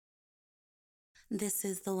This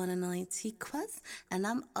is the one and only T-Quest, and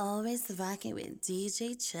I'm always rocking with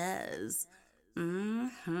DJ Chess.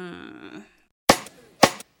 Mm-hmm.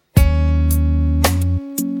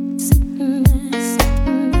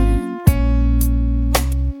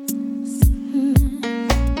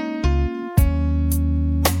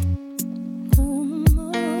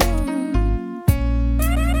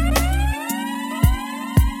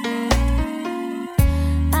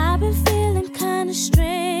 I've been feeling kinda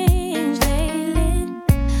strange lately.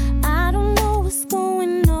 I don't know what's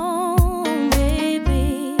going on,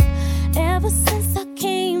 baby. Ever since I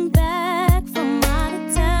came back from out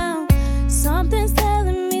of town, something's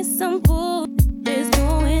telling me some bull is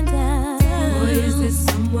going down. Boy, is this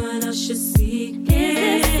someone else you're seeking?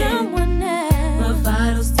 Is this someone else? My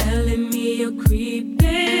vitals telling me you're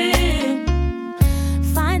creeping.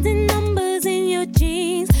 Finding numbers in your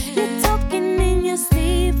jeans, you're talking in your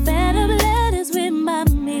sleep. Fed up letters written by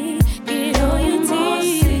me. Get on your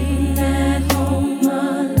teeth. Sitting at home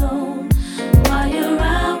alone while you're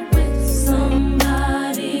out with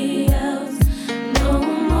somebody else. No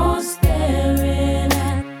more staring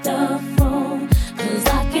at the phone, 'cause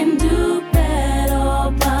I can do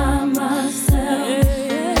better by myself.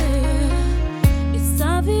 It's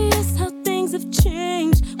obvious how things have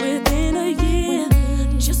changed within a year.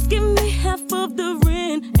 Just give me half of the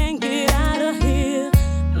rent and get out of here.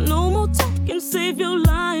 No more talking, save your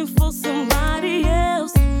line for somebody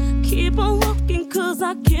else. Keep on walking, 'cause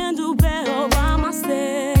I can do better by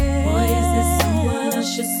myself. Boy, is this someone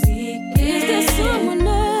else you're seeking? Is there someone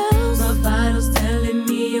else? My vitals telling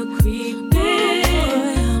me you're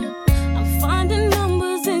creeping. I'm finding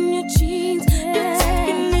numbers in your jeans. You're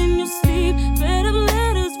talking in your sleep. Fed up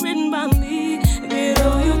letters written by me. Get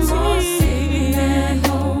on your Sitting at teeth.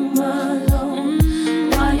 home alone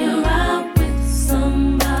while you're out with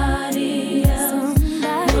somebody else.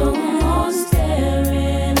 No more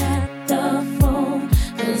staring at the phone,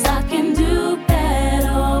 'cause I can do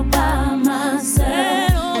better by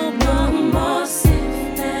myself. No more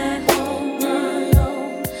sitting at home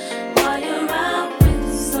alone while you're out with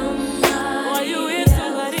While you with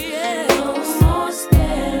somebody else. somebody No else. more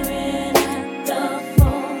staring at the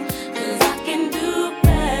phone, 'cause I can do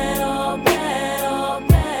better, better,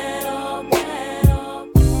 better, better.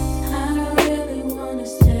 I don't really wanna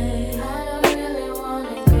stay, I don't really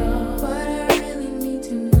wanna go, but I really need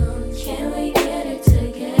to know, can we get it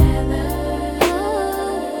together?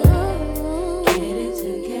 Get it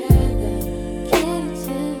together, get it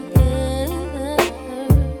together.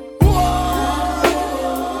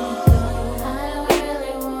 I don't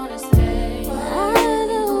really wanna stay,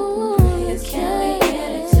 please, can we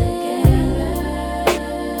get it together?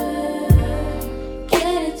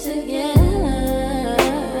 Get it together.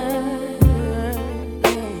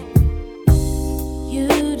 You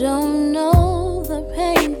don't know the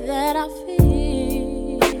pain that I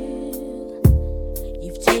feel.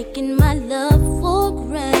 You've taken my love for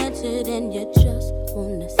granted and you just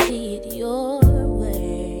wanna see it your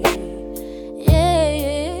way.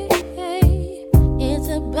 Yeah, it's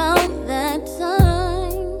about that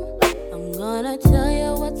time. I'm gonna tell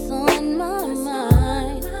you what's on my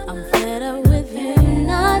mind. I'm fed up with you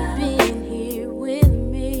not being here with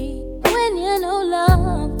me. When you know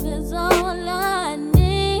love is all I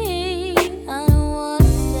need. I don't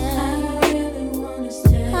wanna stay. I don't really wanna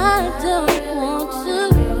stay. I don't want to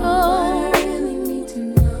But I go. really need to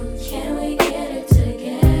know, can we get it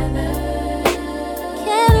together?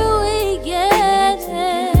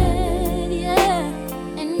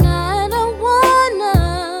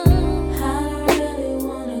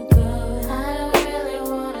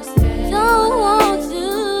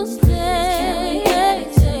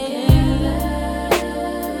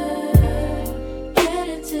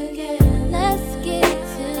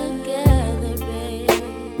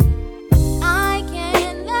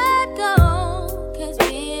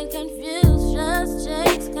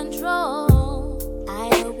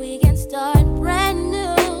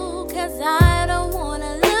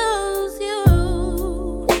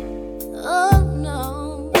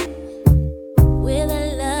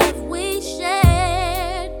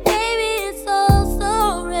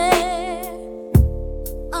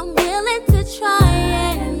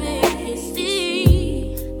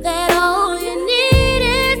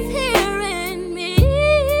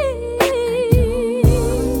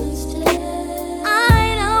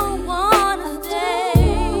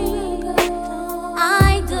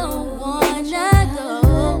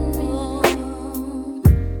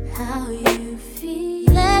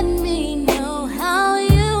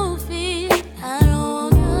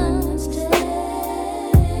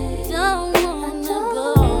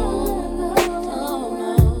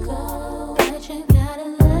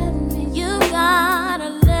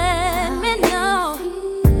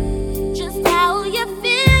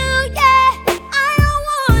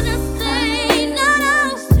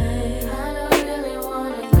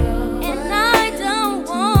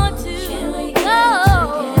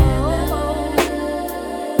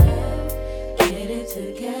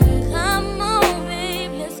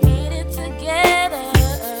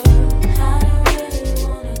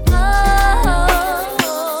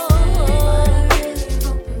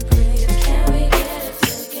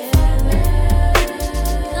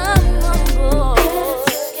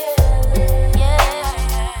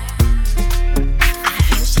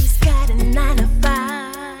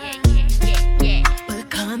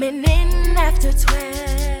 coming in after 12.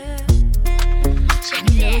 I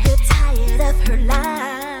know you're tired of her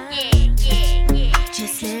lies.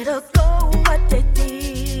 Just let her go what they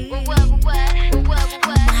did.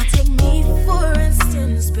 Now take me for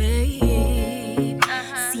instance, babe.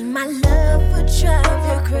 See, my love would drive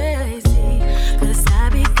you crazy, 'cause I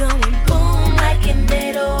be going boom like an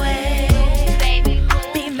 808.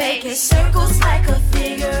 Be making circles like a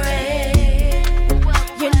figure eight.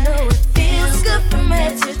 You know it feels good from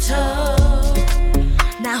head to toe.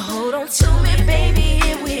 Now hold on to me, baby,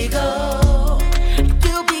 here we go.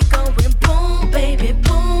 You'll be going boom, baby,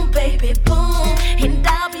 boom, baby, boom. And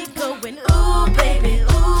I'll be going ooh, baby,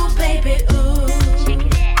 ooh.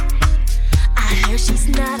 I heard she's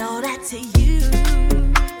not all that to you,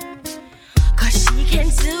 'cause she can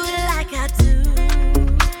do it like I do.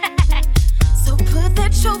 So put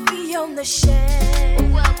that trophy on the shelf.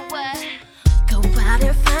 Go out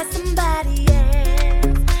and find somebody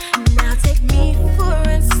else. Now take me for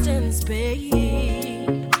instance,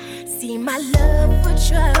 babe. See, my love would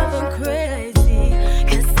drive her crazy,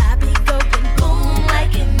 'cause I be going boom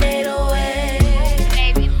like an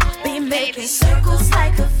 808. Be making circles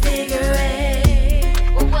like a figure eight.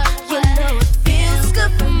 You know it feels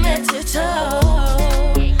good from head to toe.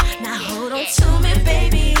 Now hold on to me,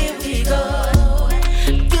 baby, here we go.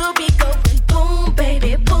 You'll be going boom,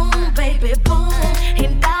 baby, boom, baby, boom.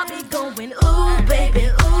 And I'll be going ooh, baby,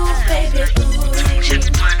 ooh, baby, ooh.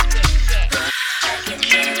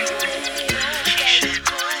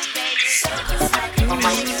 My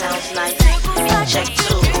mic sounds like check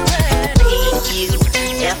two.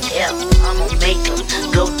 P-U-F-F. I'ma make them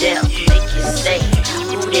go deaf, make you say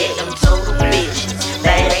who that? Them total bitches,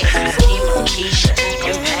 badass, Kima, Keisha,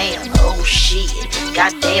 and Pam. Oh shit,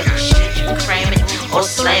 goddamn shit, you cram it or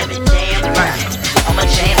slam it, damn right. I'ma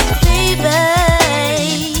jam it, Baby,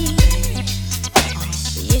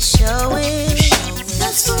 you show it.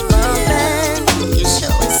 That's for real. You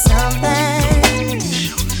show it something.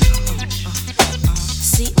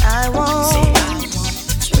 See, I won't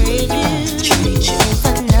trade you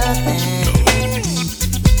for nothing.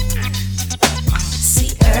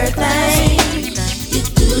 See, everything you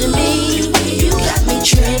do to me, you got me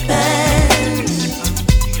tripping.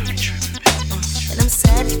 And I'm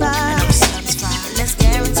satisfied, and that's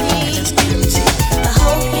guaranteed. I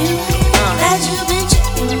hope that you've been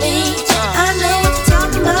checking me. I know what you're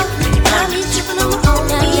talking about. Got me tripping on my own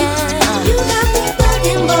feet. You got me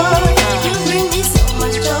bugging, boy. You bring me so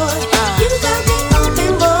much joy. You got me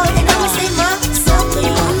open, boy, and I'ma save myself for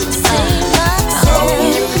you. I hope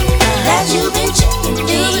that you've been checking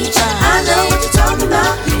me. I know what you're talking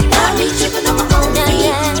about. Got me tripping on my own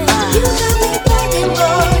feet. You got me bugging,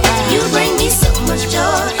 boy. You bring me so much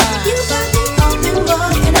joy. You got me open,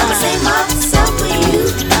 boy, and I'ma save myself for you.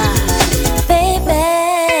 Baby,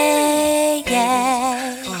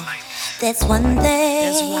 yeah. That's one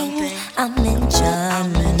thing I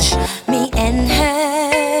mentioned. Me and her.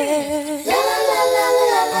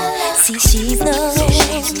 See, she's no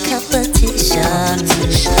competition.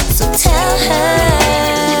 So tell her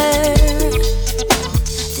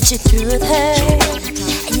that you're through with her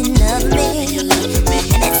and you love me,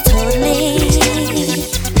 and that's totally.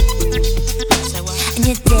 And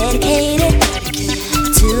you're dedicated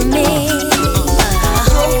to me. I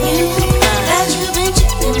hope that you've been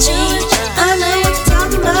checking me. I know what you're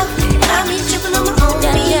talking about. Got me tripping on my own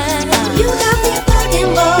feet. You got me bugging,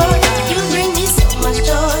 boy. You bring me so much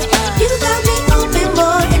joy. You got me open,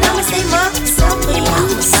 boy, and I'ma save myself for you.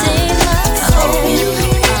 I hope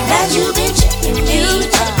that you've been checking me.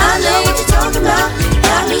 I know what you're talking about.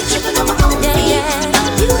 Got me tripping on my own feet.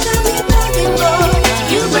 You got me bugging, boy.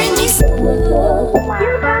 You bring me so much joy.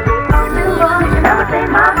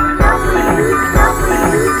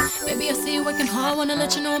 Baby, I see you working hard, wanna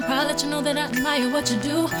let you know I'm proud, let you know that I admire what you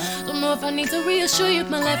do. Don't know if I need to reassure you if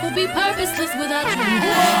my life will be purposeless without you.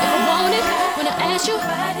 If I want it, when I ask you,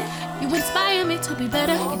 you inspire me to be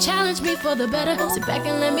better. You challenge me for the better. Sit back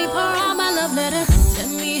and let me pour out my love letter. Let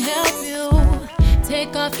me help you.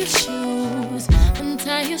 Take off your shoes,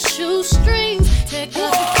 untie your shoestrings, take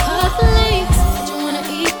off your cufflinks. Said you wanna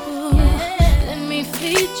eat food, let me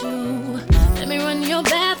feed you. Let me run your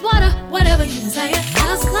bath water, whatever you desire.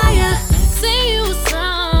 I'll supply ya. Sing you a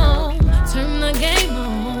song, turn the game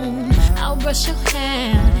on. I'll brush your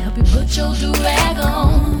hair, help you put your do-rag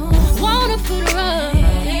on. Wanna put her up,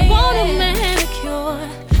 want a manicure.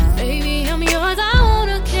 Baby, I'm yours, I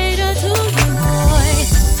wanna cater to you, boy.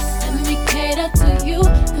 Let me cater to you,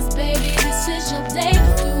 'cause baby, this is your day.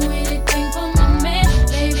 Do anything for my man,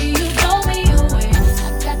 baby, you blow me away. I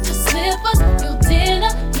got your slippers, your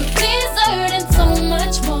dinner, your dessert, and so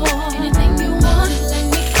much more. Anything you want, let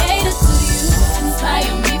me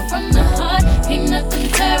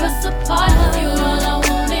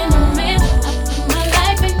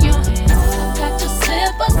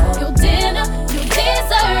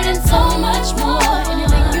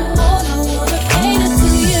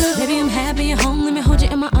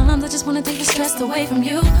away from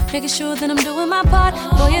you, making sure that I'm doing my part.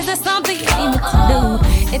 Boy, is there something you need me to do?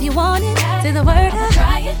 If you want it, say the word. I'll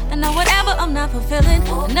try it. I know whatever I'm not fulfilling,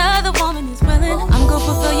 another woman is willing. I'm gonna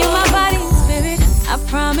fulfill you, my body and spirit. I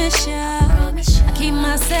promise ya, I keep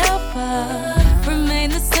myself up, remain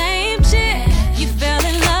the same chick you fell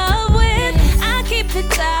in love with. I keep it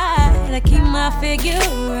tight, I keep my figure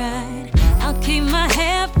right. I'll keep my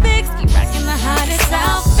hair fixed, keep rocking the hottest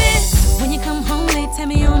outfit. When you come home, they tell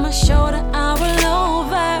me on my shoulder, I roll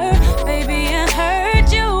over. Baby, I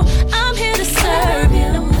heard you, I'm here to serve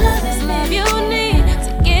you. This love you need,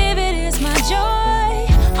 to give it is my joy.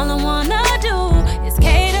 All I wanna do is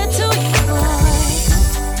cater to you, boy.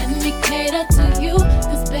 Let me cater to you,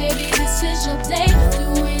 cause baby, this is your day. Do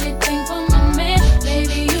anything for my man,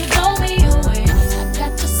 baby, you know me away. I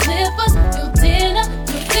got your slippers, your dinner,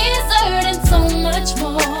 your dessert, and so much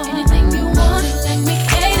more. Anything you want, let me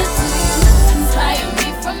cater to you. Inspire me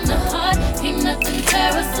from the heart, ain't nothing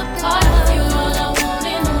tear us apart. You're all I want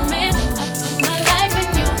in a man, I put my life in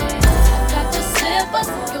your hands. I got your slippers,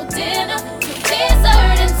 your dinner, your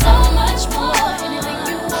dessert, and so much more. Anything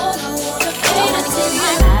you want, I wanna cater to you.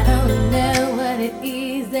 I don't know what it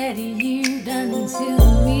is that you've done to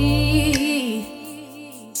me,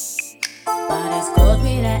 but it's caused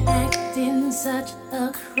me to act in such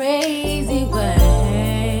a crazy way.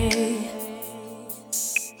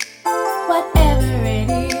 Whatever it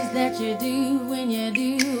is that you do when you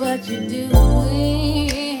do what you're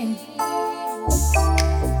doing,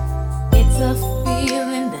 it's a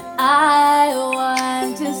feeling that I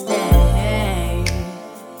want to stay.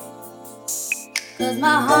 Cause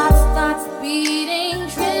my heart starts beating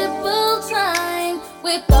triple time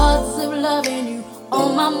with thoughts of loving you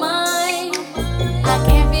on my mind. I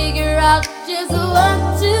can't figure out just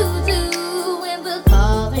what to do when the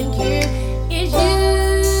calling cure is you.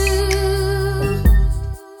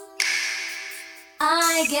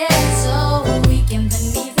 I get so weak in the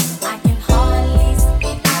knees, I can hardly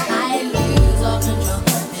speak. I lose all control.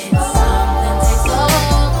 Then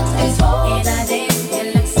something takes over. In a day, it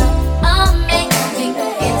looks so amazing.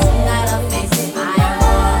 It's not a face. I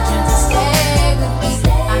want you to stay with me.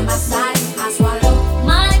 By my side, I swallow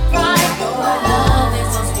my pride. Your love is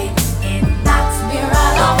so sweet, it knocks me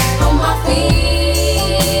right off on my feet.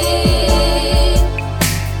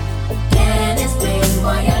 Can't explain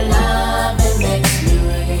why your love it makes me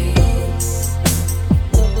weak.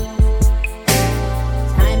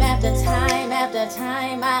 Time after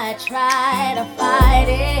time, I try to fight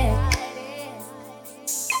it.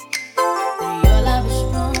 But your love is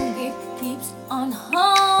strong, it keeps on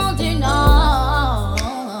holding on.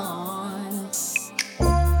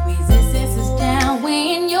 Resistance is down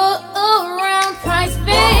when you're around, price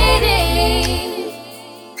fading.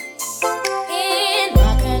 In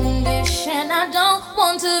my condition, I don't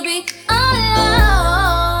want to be alone.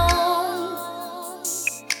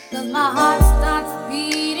 Cause my heart starts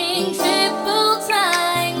beating triple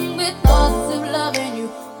time with thoughts of loving you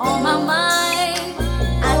on my mind.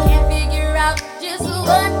 I can't figure out just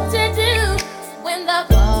what to do when the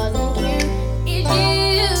cause and cure is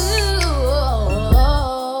you.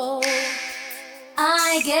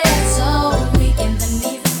 I get so weak in the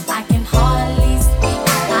knees, I can hardly speak.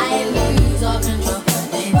 I lose all control.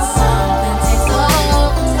 Then something takes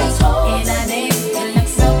over. In a day, it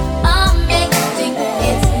looks so amazing.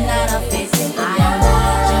 It's not a face. I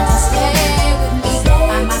want you to stay with me.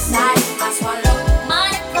 By my side, I swallow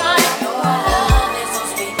my pride. Your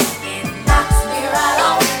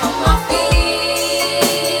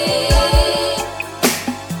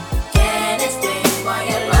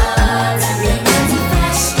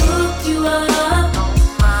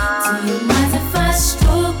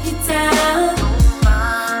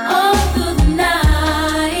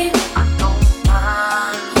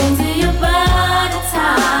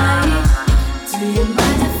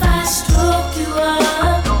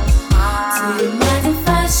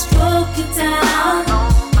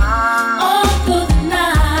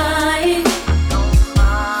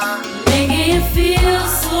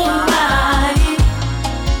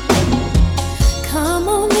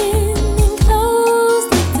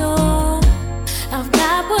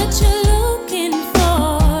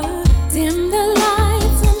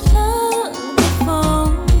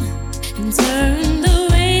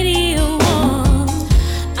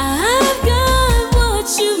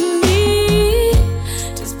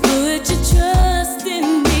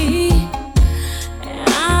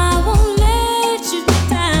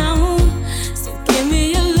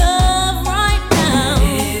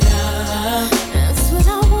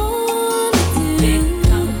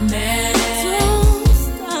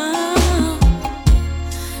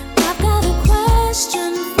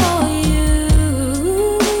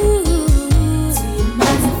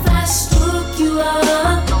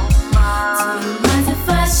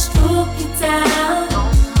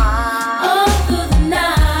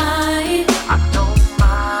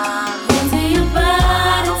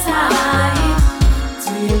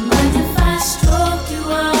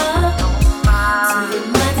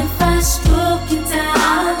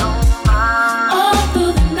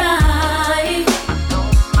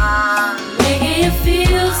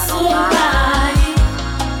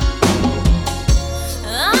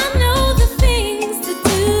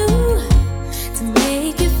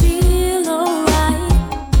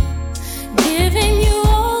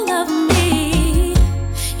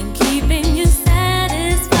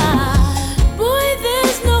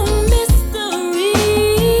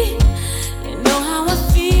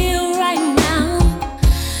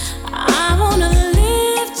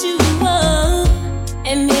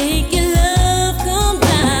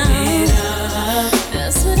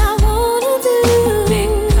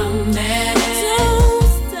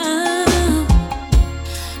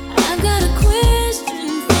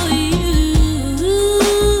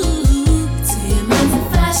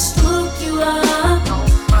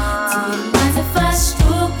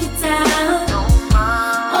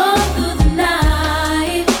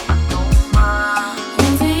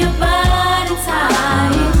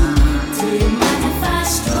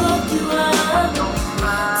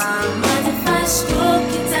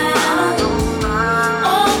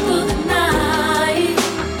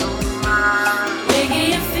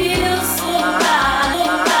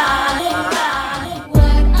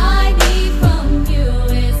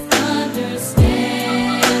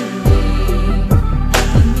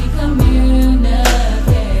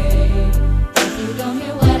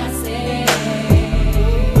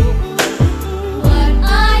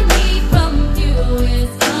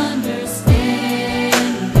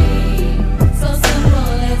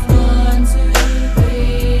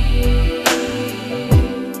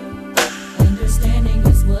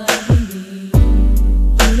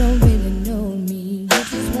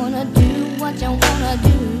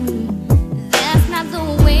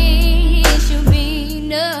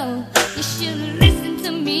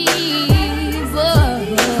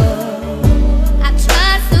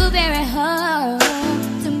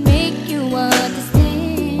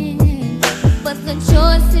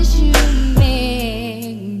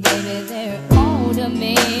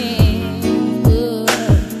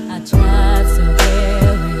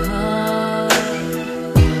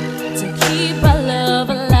keep our love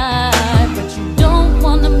alive, but you don't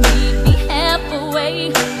wanna meet me halfway,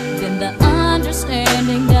 then the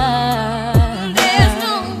understanding dies. There's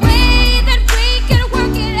no way that we can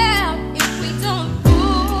work it out if we don't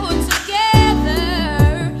pull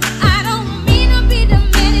together. I don't mean to be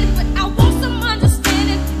demanding, but I want some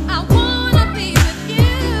understanding. I wanna be with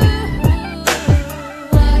you.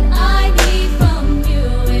 What I need from you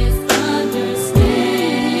is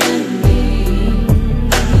understanding.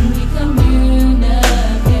 When we communicate,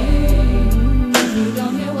 you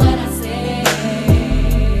don't hear what I say.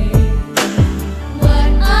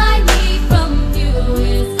 What I need from you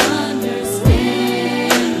is understanding.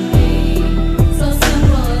 So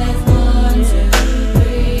simple as 1, 2,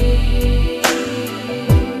 3.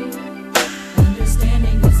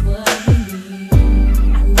 Understanding is what we need.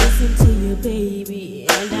 I listen to you, baby,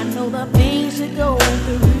 and I know the things you go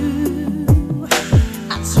through.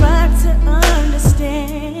 I try to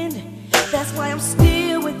understand. That's why I'm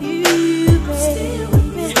still with you,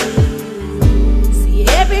 baby. See,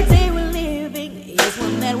 every day we're living is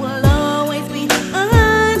one that will always be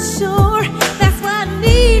unsure. That's why I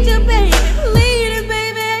need you, baby. Please,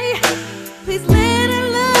 baby. Please let our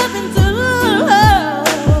love endure.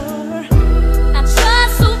 I try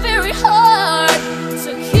so very hard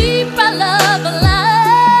to keep our love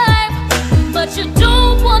alive, but you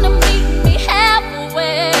don't wanna meet me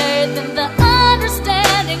halfway, then the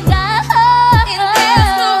understanding dies.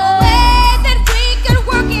 There's no way that we can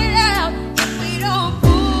work it out if we don't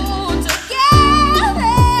pull together.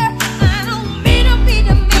 I don't mean to be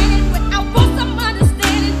demanding, but I want some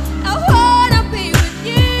understanding. I wanna be with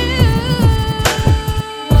you.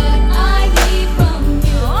 What I need from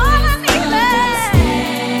you All I need,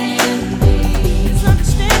 is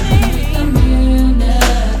understanding.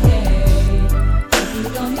 communicate. You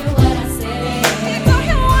don't hear what I say. You don't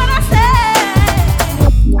hear what I say.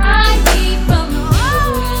 I need from you.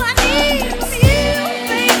 All I need is you,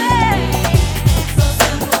 baby. So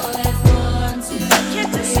simple as 1, 2,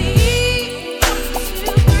 Can't you see? 1,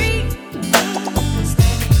 2, 3.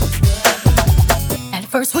 At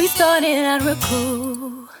first we started out real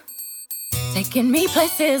cool, taking me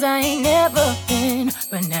places I ain't never been.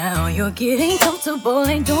 But now you're getting comfortable,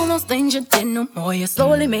 ain't doing those things you did no more. You're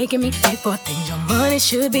slowly making me pay for things your money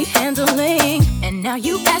should be handling. And now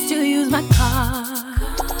you ask to use my car,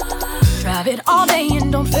 drive it all day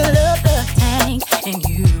and don't fill up the tank. And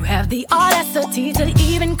you have the audacity to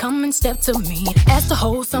even come and step to me, ask to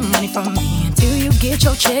hold some money from me until you get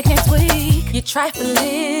your check next week. You're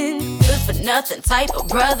trifling, good for nothing type of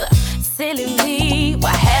brother. Silly me,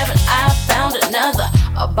 why haven't I found another?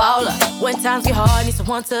 A baller, when times get hard, need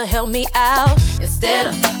someone to help me out, instead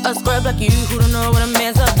of a scrub like you who don't know what a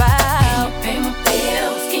man's about. Pay my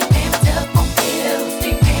bills, keep paying my telephone bills,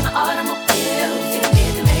 keep paying my automobiles, keep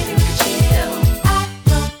getting maybe we can chill. I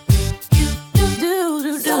know you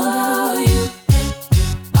do. So you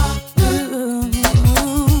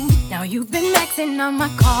now you've been maxing on my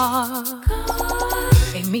car,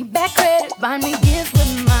 pay me back credit, buy me gifts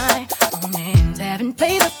with my own hands. Haven't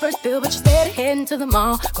paid the first bill, but you're steady heading to the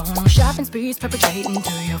mall, going on shopping sprees, perpetrating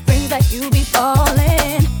to your friends that you be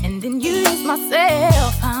falling. And then you use my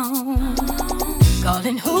cell phone,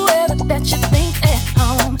 calling whoever that you think at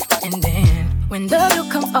home. And then when the bill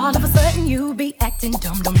comes, all of a sudden you be acting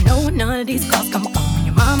dumb. Don't know where none of these calls come from.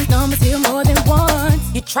 Your mama's number's here more than once.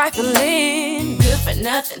 You trifling, good for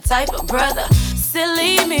nothing type of brother.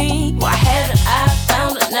 Silly me, why haven't I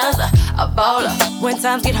found another? A baller, when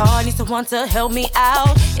times get hard, need someone to help me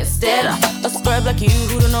out, instead of a scrub like you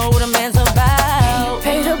who don't know what a man's about.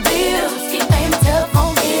 Pay the bills, keep paying my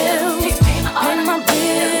telephone bills, keep paying my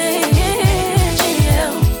bills.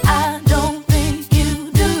 Chill, I don't think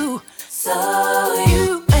you do. So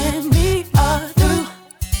you and me are through.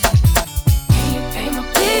 Can you pay my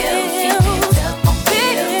bills? Keep paying my telephone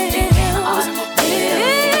bills, keep paying my automobiles.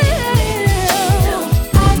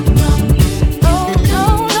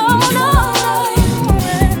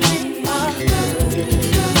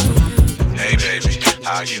 Hey baby,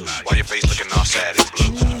 how you? Why your face looking all sad and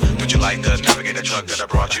blue? Would you like to navigate the truck that I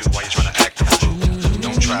brought you? Why you trying to act a fool?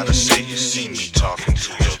 Don't try to say you see me talking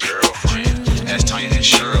to your girlfriend. Ask Tanya and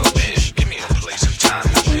Cheryl then. Give me a place and time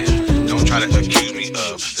to win. Don't try to accuse me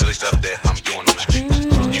of silly stuff that I'm doing on the street.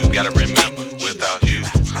 You gotta remember, without you,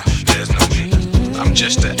 there's no me. I'm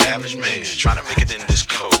just an average man trying to make it in this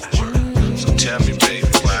cold world. So tell me, baby,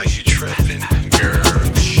 why you tripping, girl?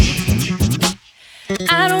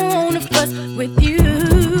 I don't wanna fuss with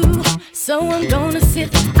you, so I'm gonna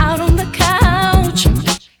sit out on the couch.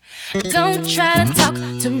 Don't try to talk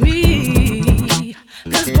to me,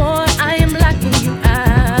 'cause boy, I am blocking you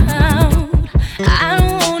out. I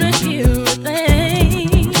don't wanna hear a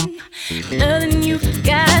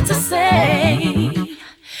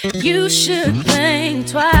You should think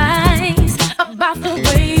twice about the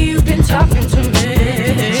way you've been talking to me.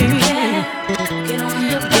 Get on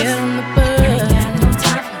the bus. Get on the bus. Ain't got no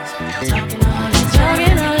time for talking all that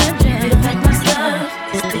jazz. Get back my stuff.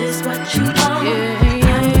 Is this what you want?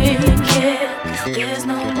 I really care. 'Cause there's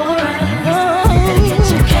no more running. Better get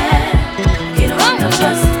your cab. Get on the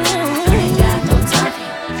bus. I ain't got no time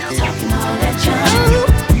for talking all that jazz.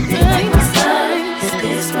 Get back my stuff. Is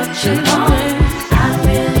this what you want? I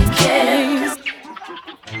really care.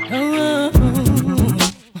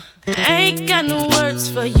 I ain't got no words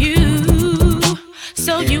for you,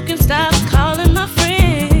 so you can stop calling my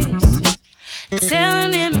friends,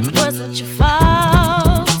 telling them it wasn't your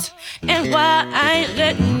fault, and why I ain't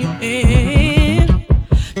letting you in.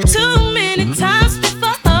 Too many times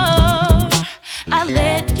before I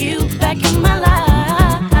let you back in my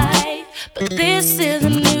life, but this is a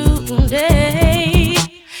new day,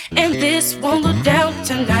 and this won't go down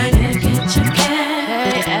tonight. Get your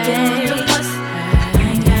cat, get on the bus. I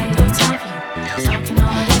ain't got no time for talking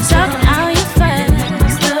all that talking all your fun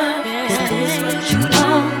stuff. Is this what you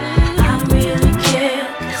want? I really care.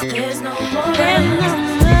 'Cause there's no more.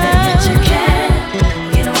 Get your cat,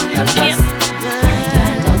 get on the bus. I ain't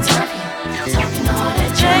got no time for talking all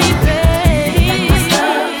that stuff.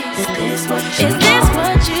 Is this what you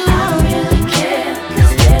want? I really care.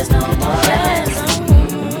 'Cause there's no more.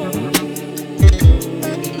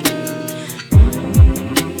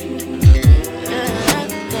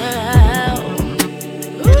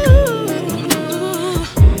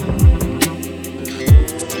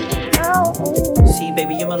 See,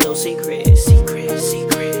 baby, you're my little secret.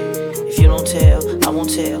 If you don't tell, I won't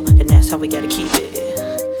tell, and that's how we gotta keep it.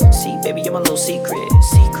 See, baby, you're my little secret.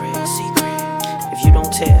 If you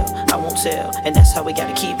don't tell, I won't tell, and that's how we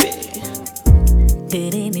gotta keep it.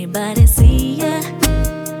 Did anybody see ya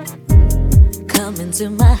coming to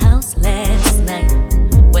my house last night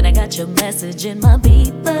when I got your message in my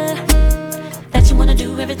beeper that you wanna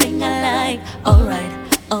do everything I like? Alright.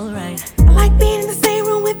 I like being in the same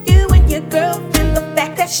room with you and your girlfriend. The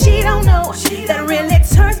fact that she don't know, that really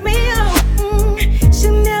turns me on.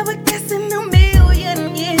 She'll never guess in a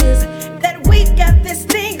million years that we got this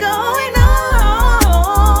thing going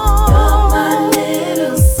on. You're my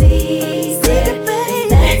little secret, baby.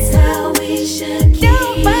 That's how we should keep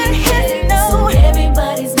Nobody has to know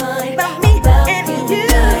everybody's mind about me and you.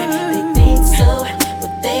 They think so,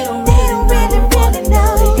 but they don't really know.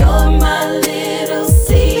 You're my little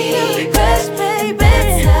secret, baby.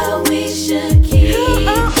 That's how we should keep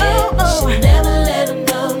Should never let them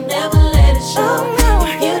know, never let it show.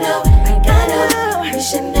 If you know, like I know, we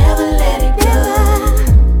should never let it go.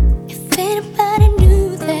 If anybody knew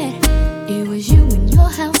that it was you in your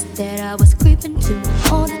house that I was creeping to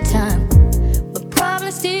all the time, but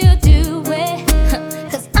probably still do it.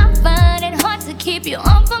 'Cause I find it hard to keep you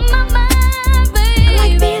off of my mind, baby. I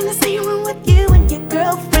like being in the same room with you and your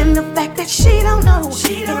girlfriend. The fact that she don't know,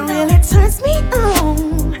 it really turns me on.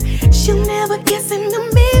 She'll never guess in a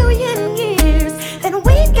million years that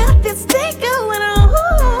we got this thing going on.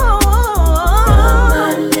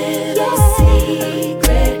 My little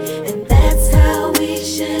secret, and that's how we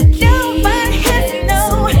should keep Nobody has to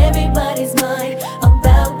know. everybody's mind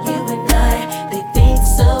about you and I. They think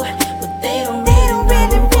so, but they don't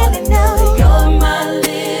really know. You're my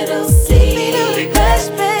little secret,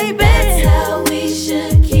 baby. That's how we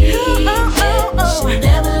should keep Should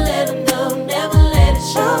never let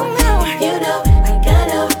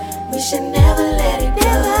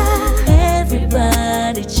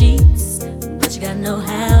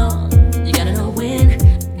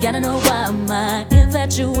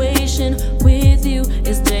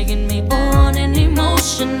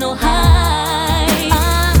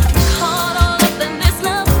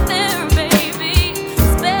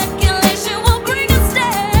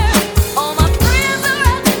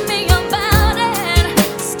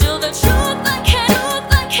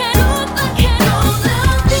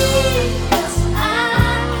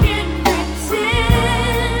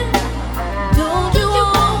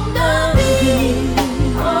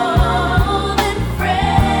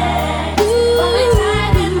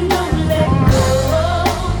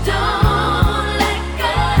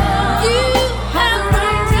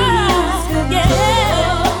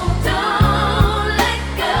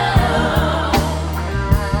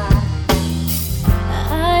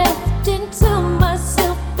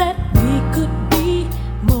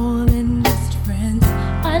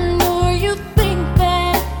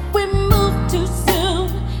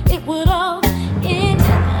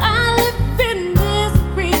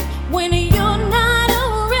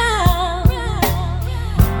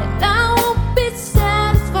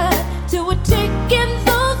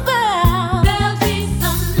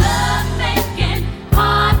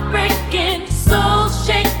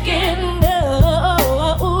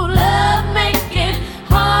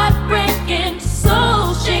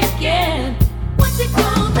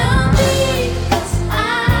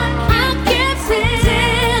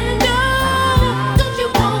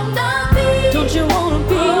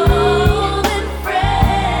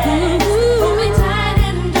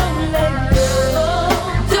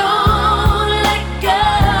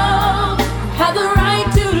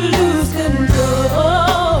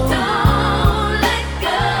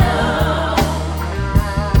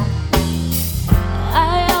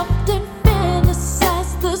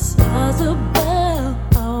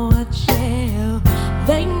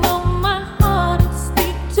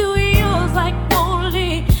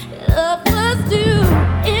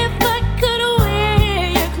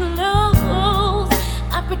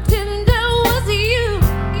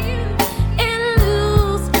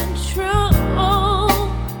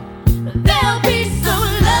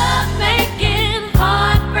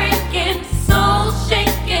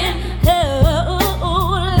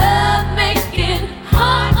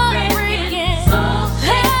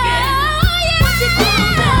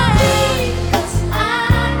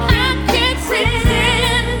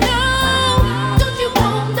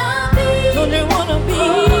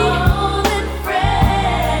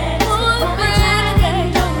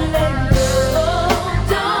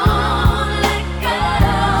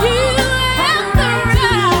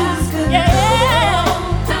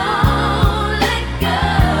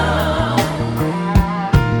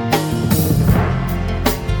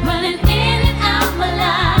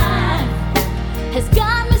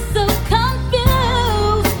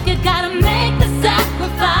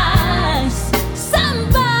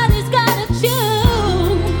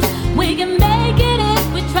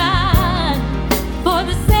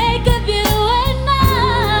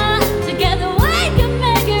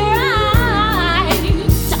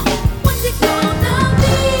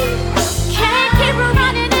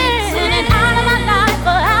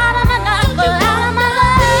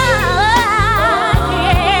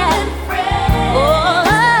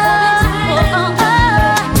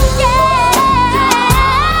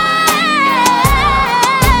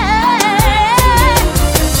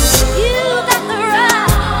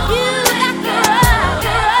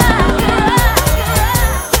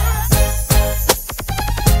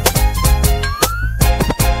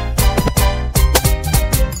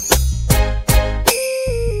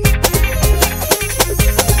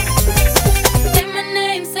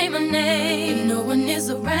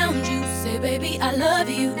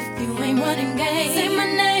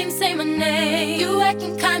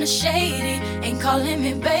shady. Ain't calling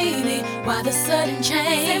me baby. Why the sudden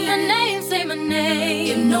change? Say my name, say my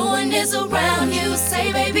name. If no one is around you,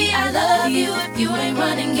 say baby I love you. If you ain't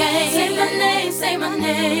running game, say my name, say my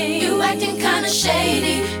name. You acting kinda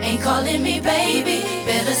shady. Ain't calling me baby.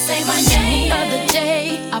 Better say my name. The other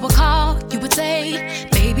day I would call, you would say,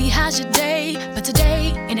 baby how's your day? But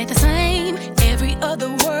today it ain't the same. Every other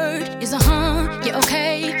word is a yeah,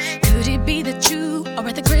 okay. Could it be that you are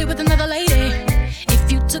at the crib with another lady?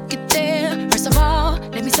 If you took it there, first of all,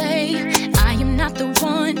 let me say, I am not the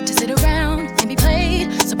one to sit around and be played.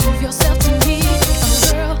 So prove yourself to me. I'm the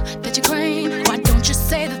girl that you claim. Why don't you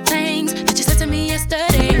say the things that you said to me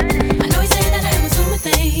yesterday? I know you say that I am assuming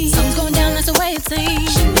things. Something's going down, that's the way it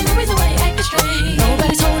seems. Shouldn't be the reason why you're acting strange.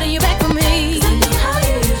 Nobody's holding you back from me. 'Cause I know how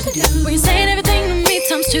you used to do. When you're saying everything to me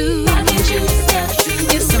times two. Why can't you just tell the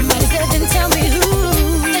truth? If somebody's dead, then tell me who.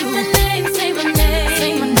 Say my name, say my name.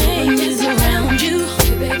 Say my name is around you.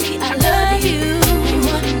 Baby, I love you.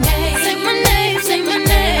 Say my name, say my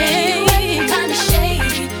name. You acting kinda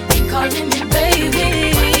shady. Ain't calling me baby.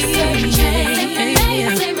 Say my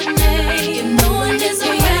name, say my name. If no one is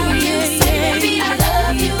around you, say baby, I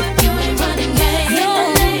love you. If you ain't running game,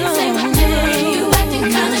 say my name. You acting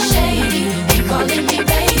kinda shady. Ain't calling me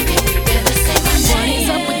baby. Better say my name. What is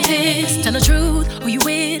up with this? Tell the truth. Who you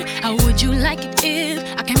with? How would you like it if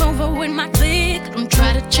I came over with my clique? Don't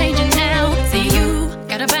try to change it now. See you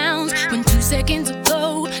gotta bounce when 2 seconds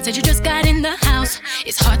ago said you just got in the house.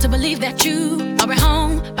 It's hard to believe that you are at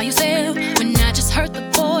home by yourself when I just heard the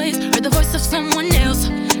voice of someone else.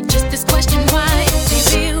 Just this question, why do you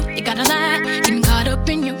feel you gotta lie? Getting caught up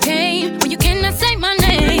in your game when you cannot say my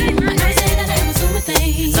name. I know you say that I am assuming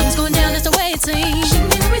things. Something's going down, that's the way it seems. Shouldn't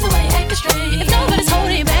be the reason why you're acting strange. If nobody's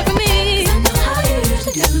holding you back from me, 'cause I know how you used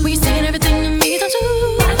to do. When you're saying everything to me, don't you?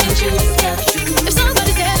 Why can't you just tell the truth? If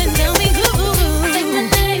somebody's dead, then tell me who. Say my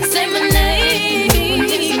name, say my name.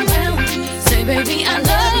 Say baby I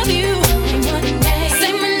love you.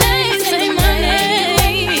 Say my name, say my name.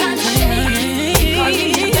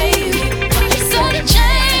 Sudden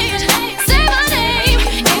change. Say my name.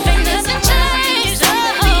 If it doesn't change,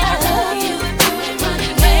 baby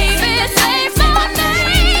say my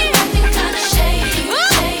name. Kinda shady.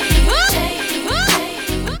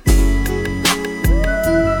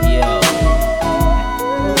 Yo,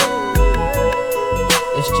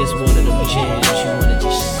 it's just one of them jams you wanna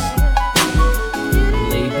just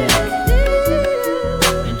lay back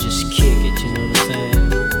and just kick it, you know what I'm saying?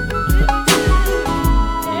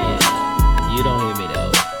 Yeah, you don't hear me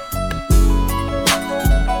though.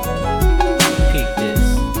 Peek this.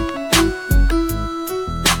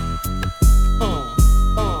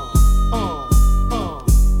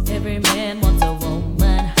 Every man wants a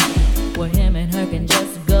woman where him and her can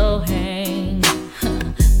just go hang.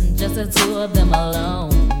 Just the two of them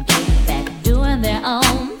alone, kick back, doing their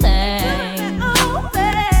own thing.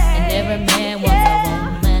 And every man wants a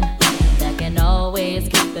woman that can always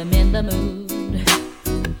keep them in the mood.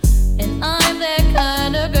 And I'm that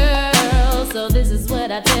kind of girl, so this is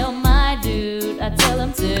what I tell my dude. I tell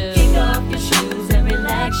him to kick off your shoes and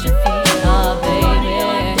relax your feet. Oh baby,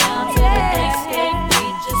 down to the next step.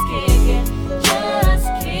 Just kick it, just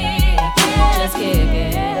kick it, just kick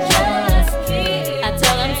it, just kick it. I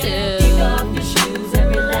tell him to kick off your shoes and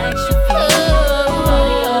relax your feet.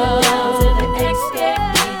 Down to the next step.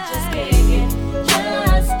 Just kick it,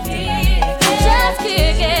 just kick it, just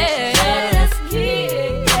kick it, just kick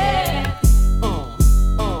it.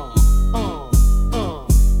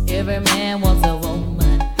 Every man wants a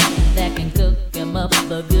woman that can cook him up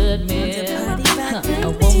a good meal. A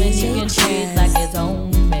woman you can treat like his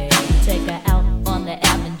own man. Take her out on the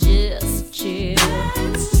app and just chill.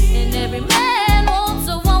 And every man wants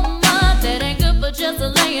a woman that ain't good for just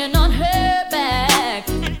laying on her back.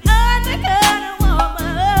 And I'm the kind of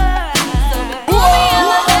woman. So before we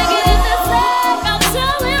ever make it in the sack, I'll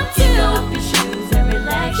tell him to kick off your shoes and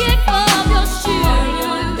relax. Kick off your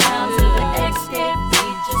shoes. Down to the escape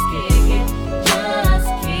beat. Just kick it. Just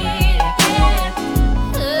kick it. Just kick it.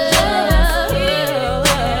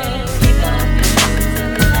 Kick off your shoes and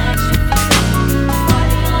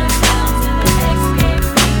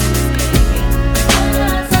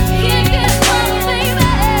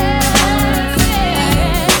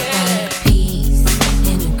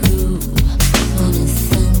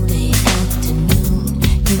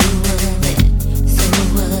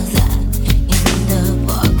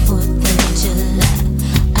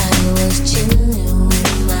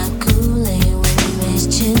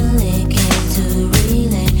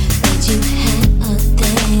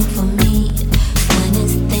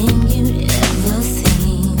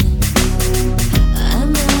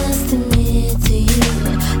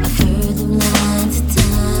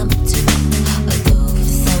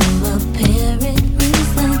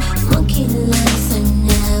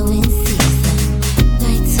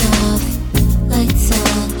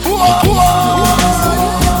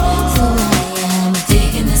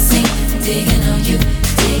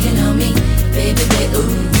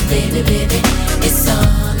baby, baby. It's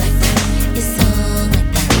all like that. It's all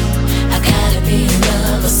like that. I gotta be in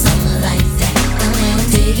love or something like that. I'm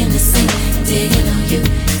digging the scene, digging on you,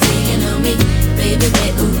 digging on me, baby,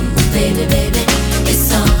 baby, ooh, baby, baby.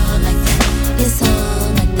 It's all like that. It's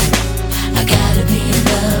all like that. I gotta be in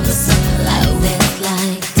love or something like that.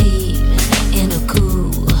 Like deep in a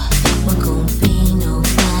cool, one gon' be no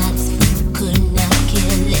fights. Could not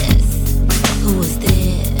care less. Who was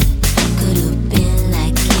there? Could have been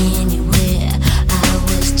like anywhere. I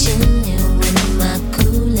was chilling with my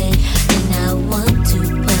Kool-Aid, and I want to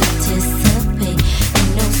participate in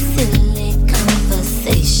no silly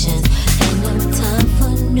conversations. Ain't no time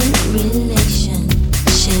for new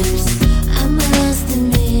relationships. I must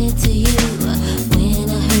admit to you, when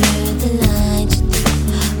I heard the lines you threw,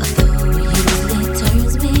 although it usually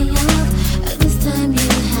turns me off, this time you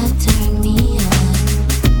have turned me on.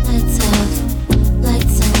 Lights off,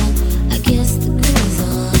 lights on, I guess the grill's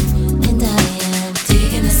on, and I am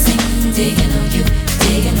digging the scene, digging on you,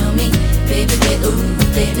 digging on me, baby, baby, ooh,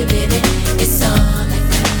 baby, baby. It's all like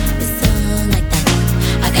that, it's all like that.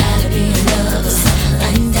 I gotta be in love or something,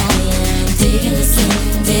 and I am digging the scene,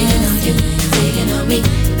 digging on you, digging on me,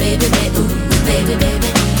 baby, baby, ooh, baby, baby.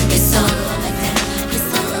 It's all like that,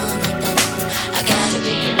 it's all like that. I gotta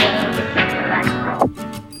be in love.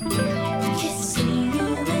 Kissing you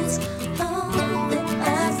is all that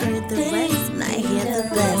I've heard the rest, and I hear the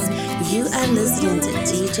best. You are listening to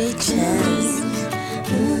DJ Chess.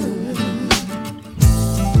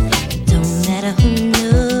 Don't matter who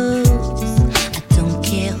knows, I don't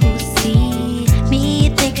care who sees me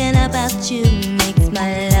thinking about you makes my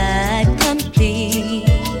life complete.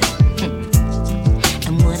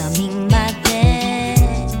 And what I mean by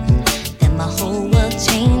that my whole world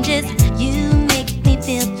changes. You make me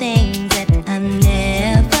feel things that I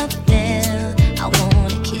never felt. I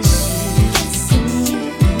wanna kiss you. Kissing you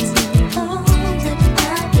is all that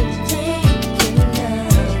I can take in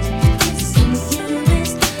love. Kissing you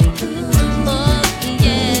is ooh, oh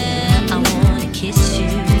yeah, I wanna kiss you.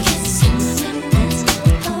 Kissing you is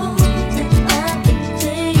all that I can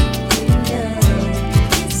take in love.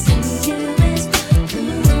 Kissing you is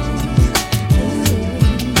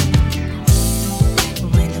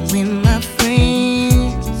when I'm with my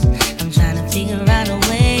friends, I'm trying to figure out a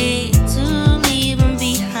way to leave them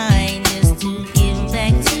behind, just to give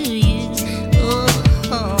back to you.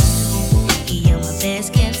 Oh, you're my best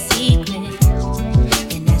kept secret,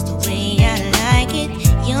 and that's the way I like it.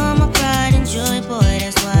 You're my pride and joy, boy,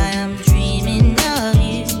 that's why I'm dreaming of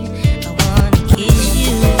you. I wanna kiss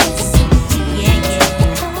you, yeah, yeah.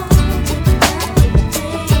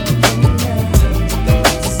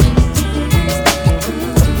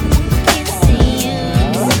 Kissing you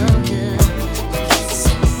so good.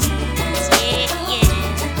 Yeah, yeah.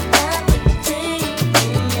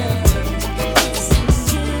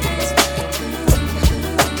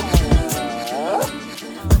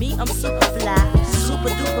 Me, I'm super fly, super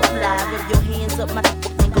duper fly. Rub your hands up my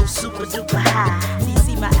and go super duper high.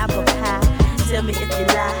 See my apple pie. Tell me if you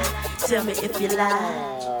lie. Tell me if you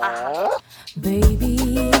lie. Baby,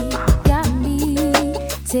 got me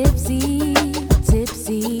tipsy,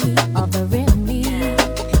 tipsy, offering me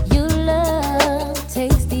your love,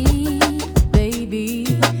 tasty, baby.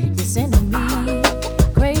 You're sending me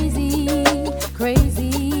crazy,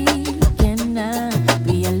 crazy. Can I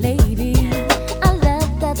be a lady? I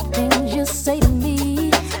love the things you say to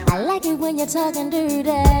me. I like it when you're talking dirty.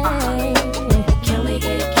 Can we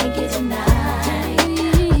get kinky tonight?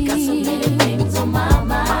 Got so many things on my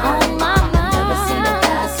mind. On my mind. Never seen a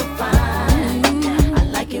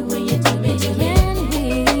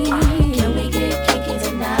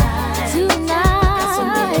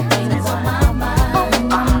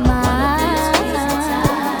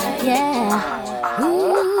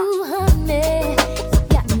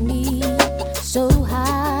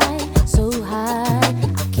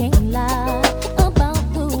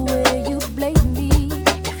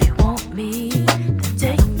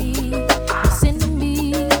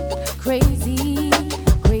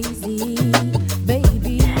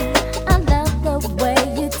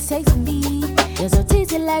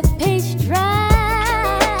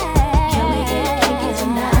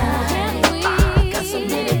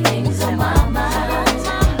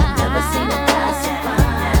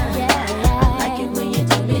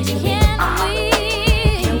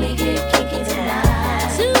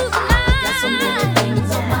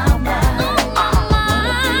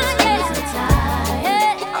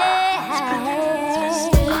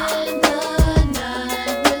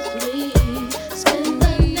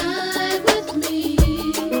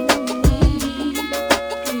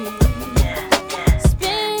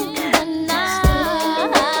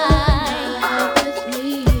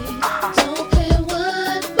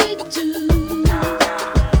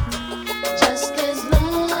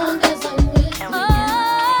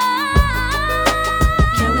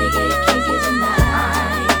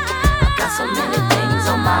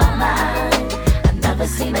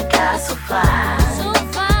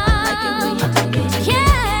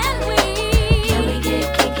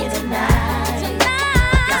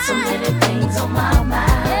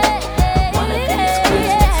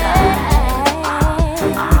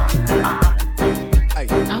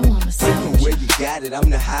that I'm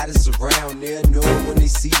the hottest around. They'll know it when they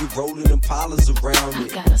see you rolling them polars around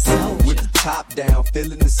it. Got a soldier. With the top down,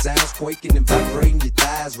 feeling the sounds quaking and vibrating your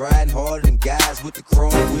thighs. Riding harder than guys with the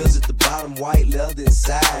chrome wheels at the bottom, white leather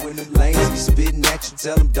inside. When them lanes be spitting at you,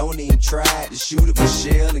 tell them don't even try to shoot it with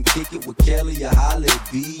Shell and kick it with Kelly or holler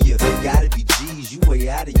at B. You gotta be G's, you way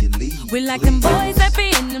out of your league. We like them boys that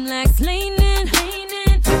be in them legs leaning.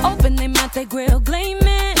 Open them out, they grill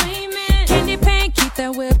gleaming. Candy paint, keep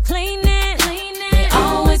that whip cleaning. They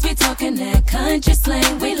always be talking that country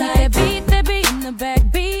slang. We like beat that beat in the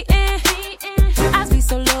back beating. I be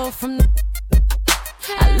so low from the.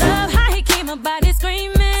 I love how he keep my body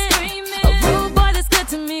screaming. A rude boy that's good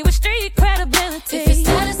to me with street credibility. If his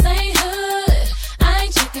status ain't hood, I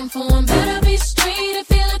ain't checking for him. Better be street if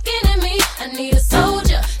you're looking at me. I need a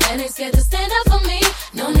soldier that ain't scared to stand up for me.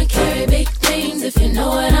 Known to carry big things if you know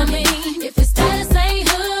what I mean. If his status ain't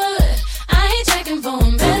hood, I ain't checking for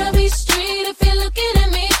him. Better be street if you're looking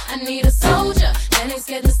at me. I need a soldier that ain't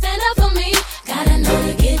scared to stand up for me. Gotta know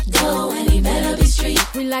to get dough and he better be street.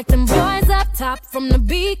 We like them boys up top from the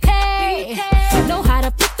BK. Know how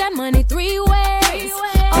to put that money 3 ways.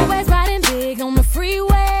 Always riding big on the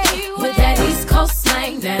freeway. With that East Coast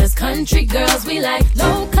slang, that is country girls. We like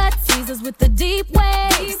Low cut Caesars with the deep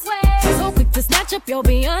waves. So quick to snatch up your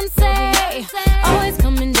Beyonce. Always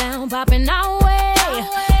coming down, popping our way.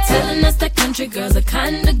 telling us that country girls are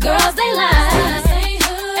kind of girls they like.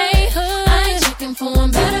 Hey, hood. I ain't checking for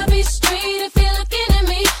one, better be street if you're looking at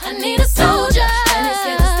me. I need a soldier and it's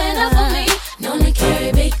here to stand up for me. Known to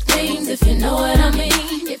carry big things if you know what I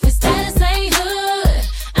mean. If his status ain't hood,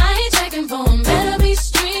 I ain't checking for him. Better be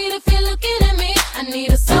street if you're looking at me. I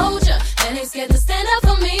need a soldier and ain't scared to stand up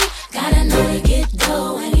for me. Gotta know to get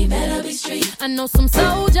dough and he better be street. I know some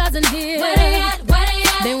soldiers in here. Where they at? Where they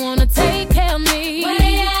at? They wanna take care of me. Where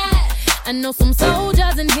they at? I know some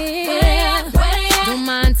soldiers in here. Where they at? Where they at? Don't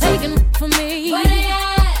mind taking for me. Where they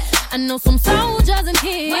at? I know some soldiers in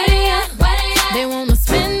here. Where they at? Where they at? They wanna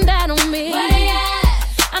spend that on me. Where they at?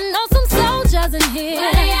 I know some soldiers in here.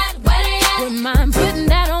 Where they at? Where they at? Wouldn't mind putting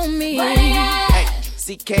that on me. Where they at?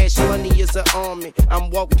 See, cash money is an army. I'm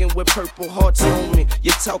walking with purple hearts on me.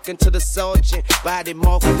 You're talking to the sergeant, body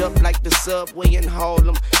marked up like the subway in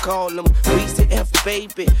Harlem. Call him Weezy F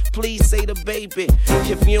baby, please say the baby.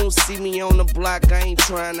 If you don't see me on the block, I ain't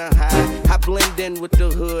trying to hide. I blend in with the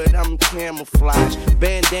hood, I'm camouflage,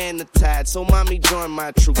 bandana tied. So mommy join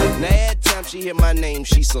my troop. Now every time she hear my name,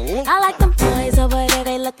 she salute. I like them boys over there,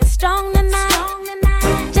 they looking strong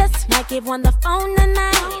tonight. Just might give one the phone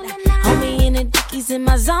tonight. Homie in the dickies in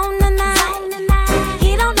my zone tonight.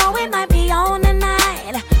 He don't know it might be on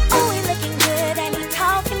tonight. Oh, he looking good and he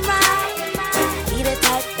talking right. He the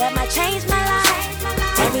type that might change my life.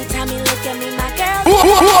 Every time he look at me, my girl. Now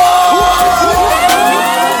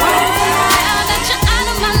that you're out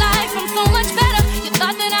of my life, I'm so much better. You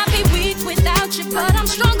thought that I'd be weak without you, but I'm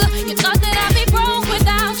stronger. You thought that I'd be broke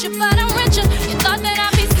without you, but I'm richer. You thought that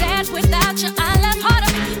I'd be sad without you, I laugh harder.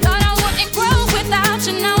 Thought I wouldn't grow without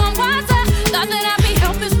you, now I'm wiser. Thought that I'd be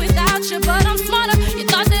helpless without you, but I'm smarter. You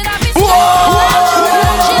thought that I'd be sad without you, but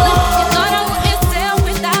I'm chilling. You thought I wouldn't sell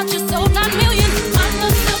without you, sold 9 million. I'm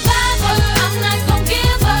a survivor, I'm not gon'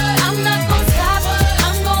 give up, I'm not gon' stop,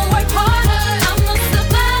 I'm gon' work harder. I'm a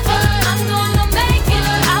survivor, I'm gonna make it.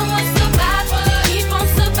 I'm a survivor, keep on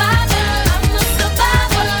surviving. I'm a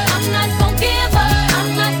survivor, I'm not gon' give up,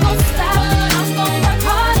 I'm not gon' stop, I'm gon' work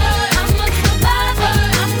harder. I'm a survivor,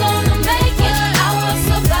 I'm gonna make it. I'm a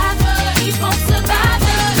survivor, keep on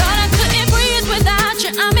surviving. Thought I couldn't breathe without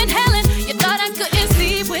you, I'm inhaling. You thought I couldn't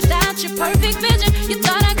see without your perfect vision. You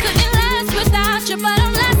thought I couldn't last without you, but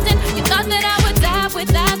I'm lasting. You thought that I would die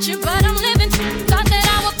without you, but I'm living. Thought that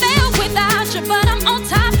I would fail without you, but I'm on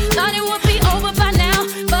top. Thought it would be over by now,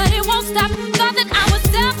 but it won't stop. Thought that I would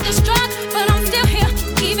self-destruct, but I'm still here.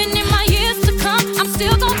 Even in my years to come, I'm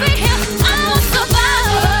still gonna be here. I'm a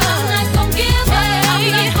survivor. I'm not gon' give up, I'm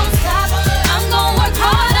not gon' stop, I'm gon' work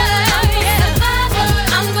harder. I'm a survivor,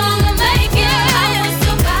 I'm gonna make it. I'm a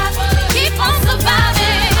survivor, keep on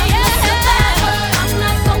surviving. I'm a survivor, I'm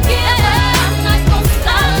not gon' give up, I'm not gon'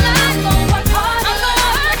 stop, I'm gon' work harder.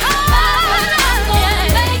 I'm gonna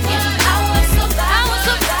make it. I was survivor,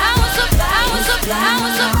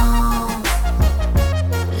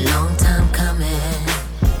 Long time coming,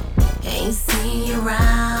 ain't seen you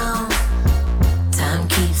around. Time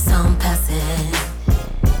keeps on passing,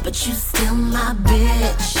 but you still my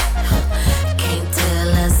bitch. Can't tell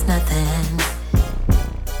us nothing,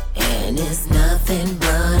 and it's nothing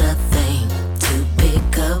but a thing to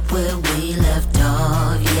pick up where we left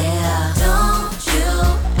off. Yeah, don't you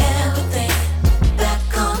ever think back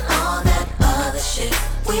on all that other shit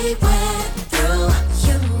we went through.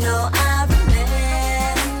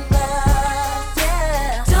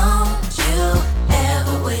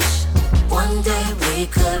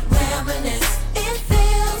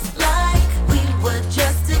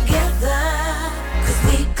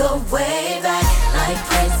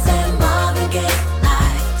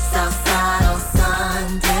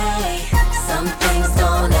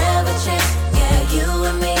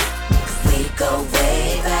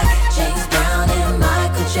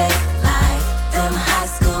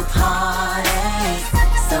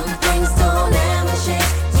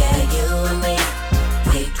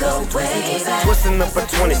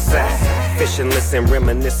 fishing, listen,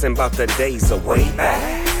 reminiscing about the days of way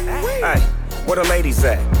back. Hey, where the ladies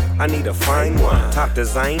at? I need a fine one, top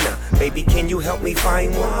designer. Baby, can you help me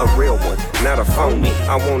find one? A real one, not a phony.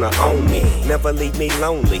 I wanna own me, never leave me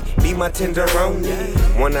lonely. Be my tenderoni.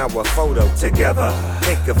 1 hour photo together,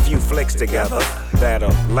 take a few flicks together.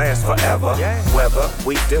 That'll last forever. Whether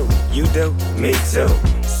we do, you do, me too.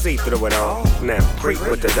 See through it all. Now creep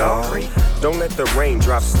with the dog. Don't let the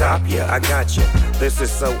raindrops stop ya. I got you. This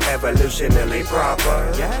is so evolutionally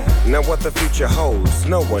proper. Now what the future holds,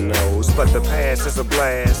 no one knows. But the past is a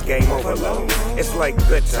blast, game overload. It's like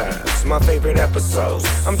good times, my favorite episodes.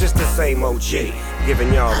 I'm just the same OG,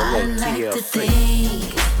 giving y'all a little TLC.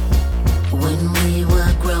 When we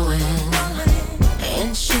were growing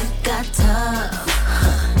and shit got tough,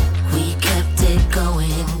 we kept it going,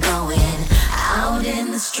 out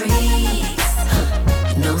in the streets.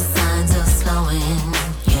 No signs of slowing,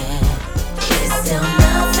 yeah. It's still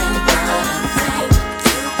nothing but a thing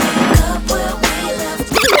to pick up where we left.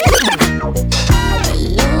 A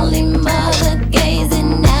lonely mother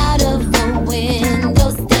gazing out of the window,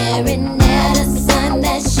 staring at a son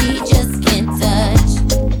that she just can't touch.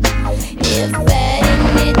 If at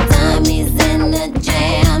any time he's in a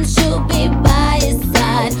jam, she'll be by his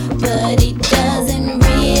side, but he doesn't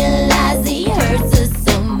realize he hurts her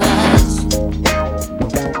so much.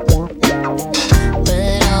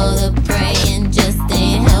 But all the praying just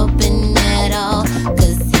ain't helping at all,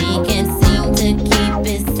 'cause he can't seem to keep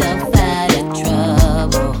himself out of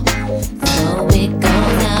trouble. So he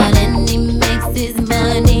goes out and he makes his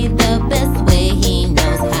money the best way he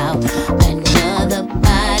knows how. Another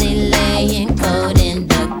body laying cold in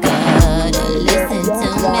the gutter. Listen to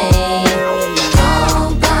me.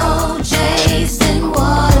 Don't go chasing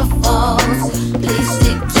waterfalls. Please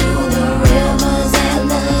stick to the rivers and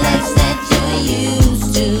the lakes that you're used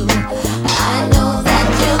to. I know that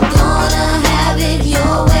you're gonna have it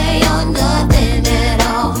your way or nothing at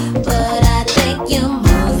all, but I think you're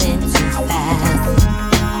moving too fast.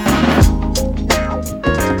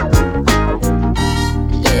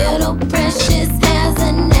 Little Precious has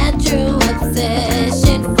a natural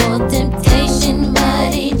obsession for temptation,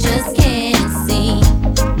 but he just can't see.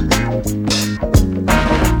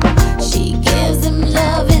 She gives him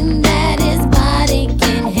loving that his body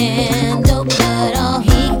can handle, but all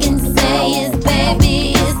he can say is,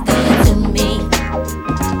 baby, it's good to me.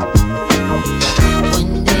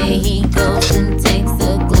 One day he goes and takes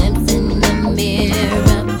a glimpse in the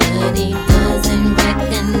mirror, but he doesn't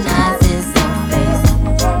recognize his own face.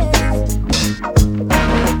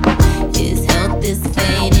 His health is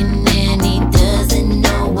fading and he doesn't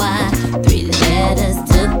know why. 3 letters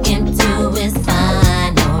took him to his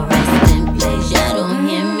final resting place. You don't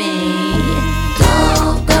hear me.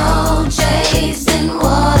 Don't go chasing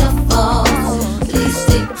waterfalls. Please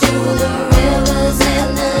stick to the rivers and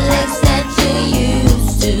the lakes that you're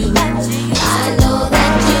used to. I know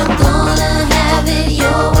that you're gonna have it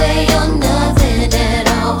your way or nothing at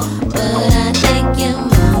all, but I think you're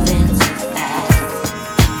moving too fast.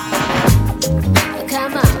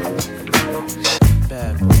 Come on.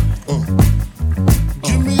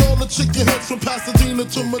 Give me all the chicken heads from Pasadena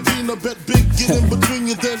to Medina. Bet big, get in between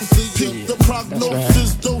your then see. Get the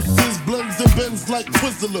prognosis, doses, blends and bends like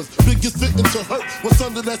Twizzlers. Biggest fitting to hurt, what's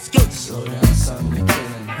under that skirt?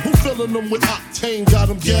 Who filling them with octane? Got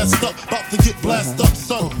them gassed up, about to get blasted up,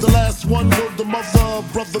 son. The last one wrote the mother,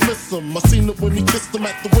 brother miss him. I seen it when he kissed him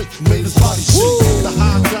at the wake, made his body shake. The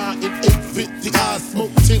high guy in 850 eyes,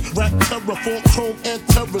 smoke tint, rap terror, 4 chrome and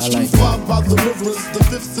terror. Street five by the rivers, the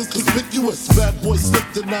 5th is conspicuous. Bad boy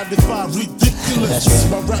slipped in 95, ridiculous.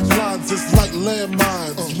 My rap lines is like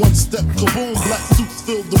landmines. One step, kaboom, black suits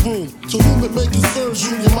fill the room. To whom it may concern,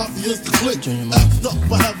 Junior Mafia's the click. Act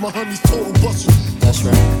up, I have my honey's total bustle. That's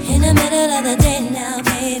right. In the middle of the day now,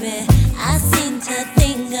 baby, I seem to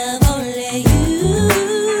think of only you.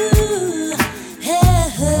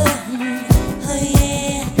 Oh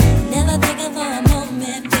yeah, never thinking for a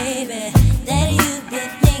moment, baby, that you've been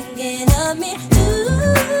thinking of me too.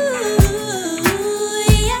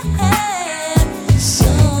 Yeah, so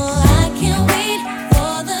I can't wait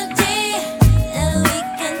for the day that we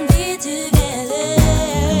can be together.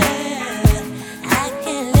 I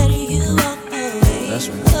can't let you walk away. That's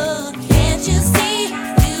right. Oh, can't you see,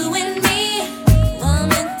 you and me were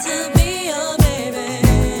meant to be your baby,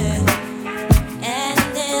 and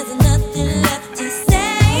there's nothing left to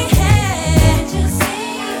say. Can't you see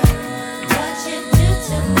what you do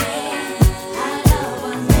to me? Our love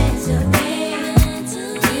was meant to be.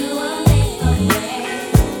 You were made for me.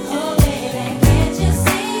 Oh baby, can't you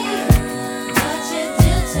see what you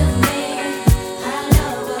do to me? Our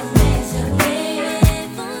love was meant to be.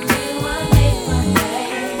 You were made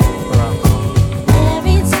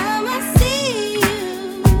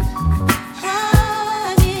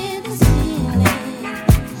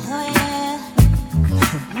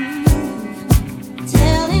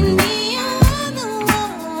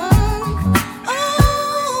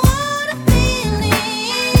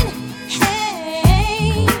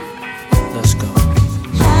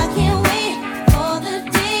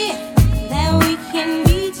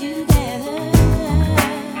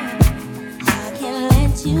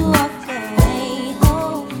sent you off the way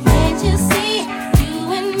home. Can't you see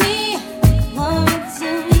you and me were meant to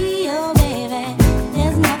be, oh baby?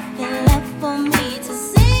 There's nothing left for me to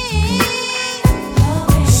see. Oh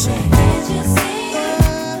baby, can't you see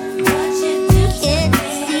what you do to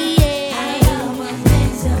me? I know what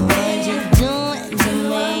you're doing to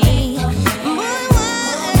me. Boy, why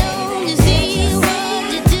don't you see what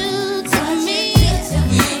you do to me?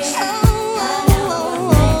 Oh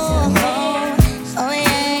yeah.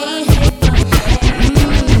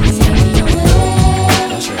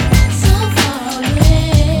 So far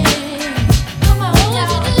away. Come on, what you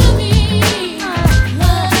do to me?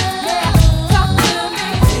 Talk to me.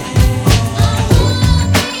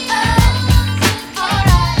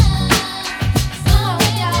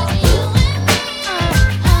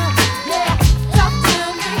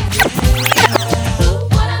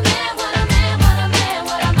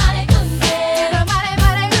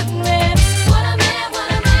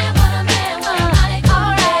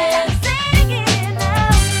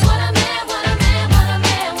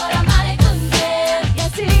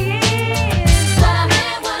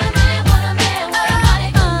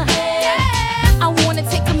 I wanna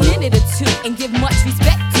take a minute or two and give much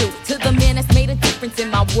respect to the man that's made a difference in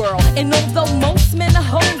my world. And although most men are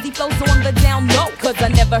hoes, he flows on the down low, cause I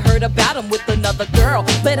never heard about him with another girl.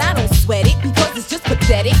 But I don't sweat it, because it's just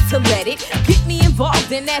pathetic to let it get me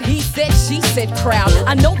involved in that he said, she said crowd.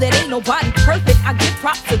 I know that ain't nobody perfect, I give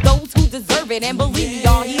props to those who deserve it, and believe me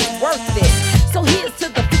y'all, he's worth it. So here's to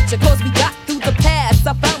the future, cause we got through the past.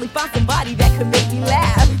 I finally found somebody that could make me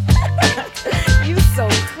laugh. You so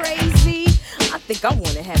crazy, I think I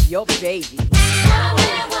wanna have your baby.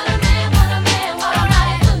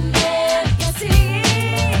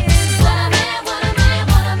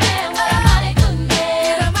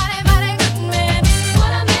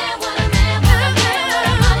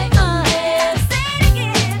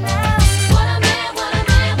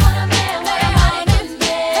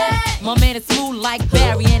 My man is smooth like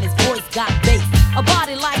Barry and his voice got bass. A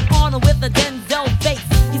body like Arnold with a Denzel face.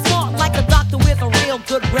 He's smart like a doctor with a real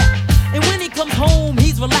good rep. And when he comes home,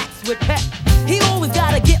 he's relaxed with pep. He always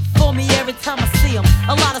got a gift for me every time I see him.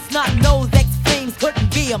 A lot of snot-nosed ex-flames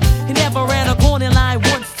couldn't be him. He never ran a corner line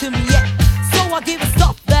once to me yet. So I give him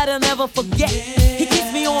stuff that I'll never forget. He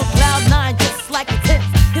keeps me on cloud nine just like a tip.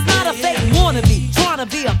 He's not a fake wannabe, trying to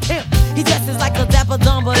be a pimp. He dresses like a dapper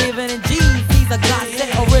dumb, but even in jeans, he's a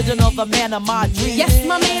godsend original, the man of my dreams. Yes,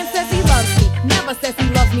 my man says he loves me. Never says he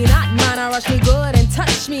loves me not. Mine, I rush me good and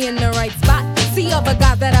touch me in the right spot. See other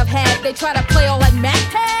guys that I've had, they try to play all like Mac.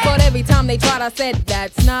 But every time they tried, I said,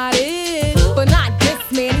 that's not it. But not this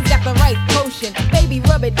man, he's got the right potion. Baby,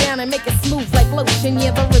 rub it down and make it smooth like lotion.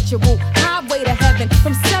 Yeah, the ritual, highway to heaven.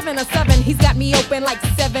 From 7 to 7, he's got me open like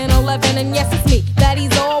 7-Eleven. And yes, it's me that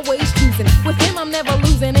he's always choosing. With him, I'm never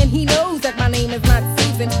losing. And he knows that my name is not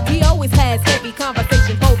Susan. He always has heavy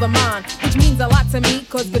conversation for the mind, which means a lot to me,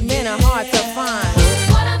 cause good men are hard to find.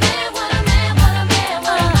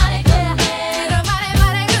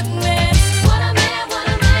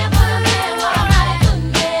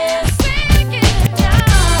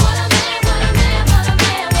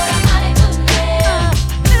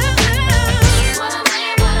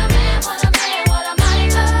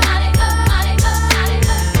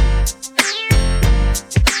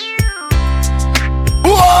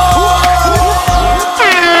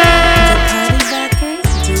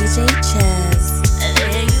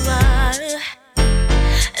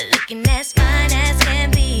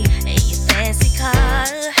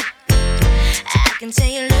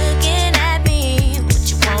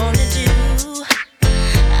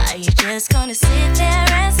 Gonna sit there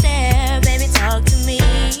and stare, baby, talk to me.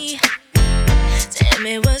 Tell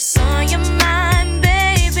me what's on your mind,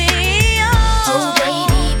 baby. Oh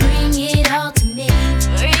baby, bring it all to me.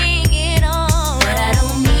 Bring it on. But I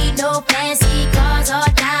don't need no fancy cars or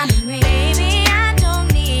diamond rings. Baby, I don't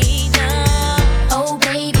need them. Oh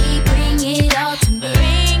baby, bring it all to me.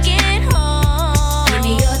 Bring it home. Give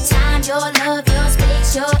me your time, your love, your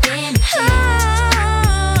space, your energy.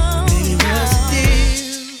 Baby, what's the deal?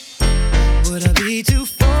 Would I be too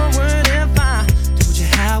forward if I told you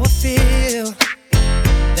how I feel?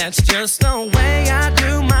 That's just the way I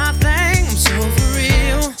do my thing. I'm so for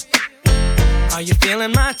real. Are you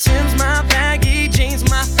feeling my Timbs, my baggy jeans,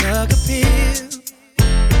 my thug appeal?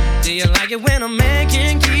 Do you like it when a man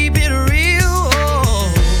can keep it real?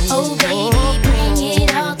 Oh baby, bring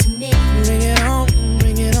it all to me. Bring it on,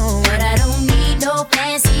 bring it on. But I don't need no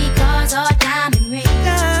fancy cars or diamond rings.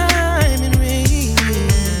 Diamond ring.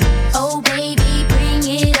 Oh baby, bring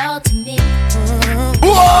it all to me.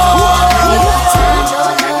 Whoa! Your time,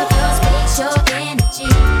 your love, your space, your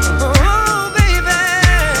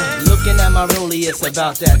Lately it's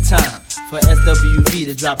about that time for SWV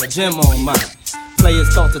to drop a gem on mine.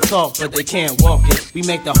 Players talk to talk, but they can't walk it. We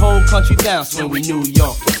make the whole country bounce when we New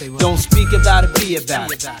York it. Don't speak about it, be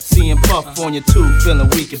about it. Seeing Puff on your tube, feeling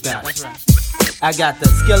weak about it. I got the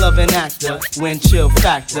skill of an actor, wind chill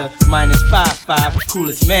factor, -5.5,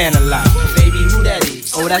 coolest man alive. Baby, who that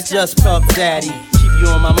is? Oh, that's just Puff Daddy. Keep you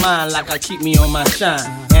on my mind like I keep me on my shine.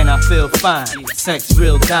 And I feel fine, sex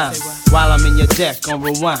real dime. While I'm in your deck on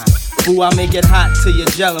rewind. Ooh, I make it hot till you're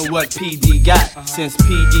gelling what PD got. Since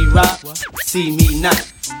PD rock, see me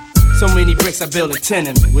not. So many bricks I build a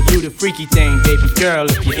tenement. We'll do the freaky thing, baby girl,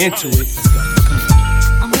 if you're into it. Let's go.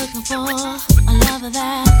 I'm looking for a lover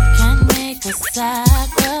that can make a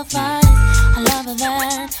sacrifice. A lover that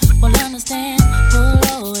will understand, will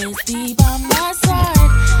always be by my side.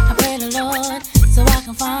 I pray the Lord so I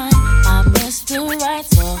can find my Mr. Right.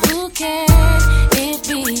 So who can it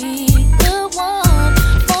be? The one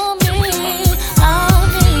for me. I'll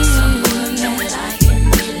need someone that I can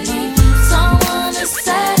believe, someone to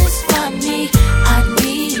satisfy me. I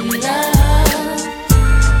need love.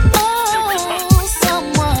 Oh,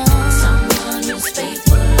 someone who's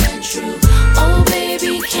faithful and true. Oh,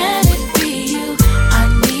 baby, can it be you? I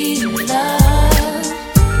need love.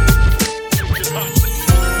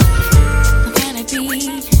 Can it be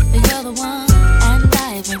that you're the one and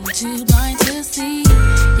I've been too blind to see?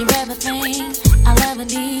 You're everything I'll ever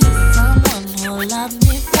need. Someone who'll love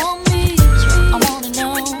me for me. I wanna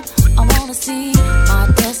know, I wanna see my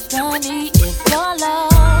destiny. If your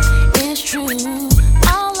love is true,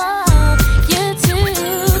 I'll love you too.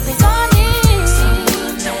 'Cause I need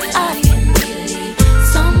someone that I can believe,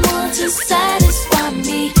 someone to satisfy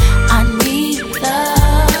me. I need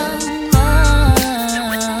love.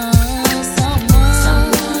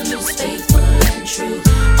 Someone who's faithful and true.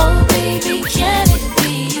 Oh baby, can it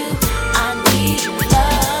be you? I need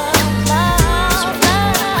love, love,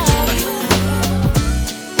 love.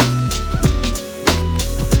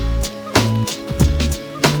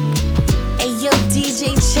 Hey yo,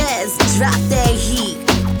 DJ Chess, drop that heat.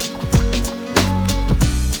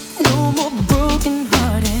 No more broken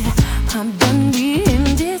hearted. I'm done being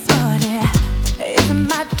disheartened. It's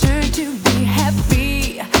my turn to be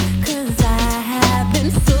happy. 'Cause I have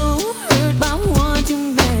been so hurt by one too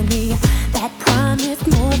many that promised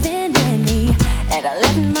more than any. And I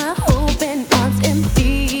left my hope and arms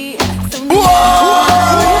empty. So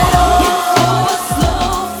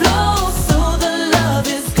slow flow, so the love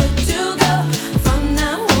is good to go. From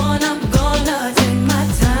now on, I'm gonna take my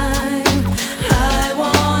time. I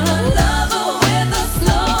wanna love her with a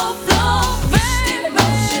slow flow. First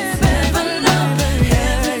emotions never know.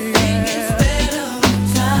 Everything is better with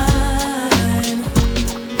time.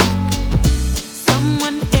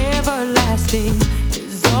 Someone everlasting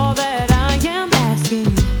is all that I am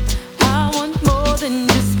asking. I want more than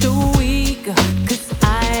just a week. 'Cause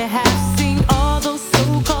I have seen all those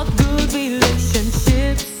so-called good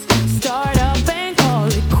relationships start up and call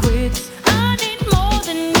it quits. I need more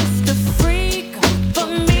than just a freak for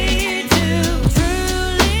me to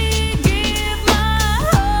truly give my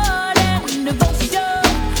heart and devotion.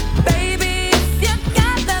 Baby, if you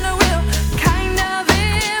got that real kind of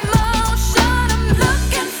emotion, I'm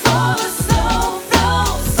looking for a slow flow,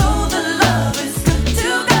 so the love is good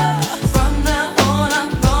to go. From now on,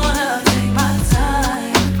 I'm gonna take my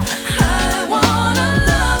time. I wanna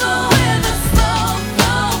love her with a slow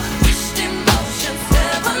flow. First emotions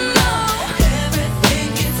never know. Everything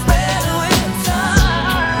gets better with time.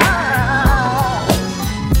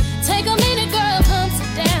 Take a minute, girl, come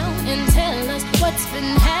sit down and tell us what's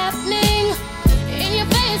been happening. In your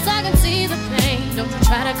face, I can see the pain. Don't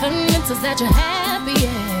try to convince us that you're happy.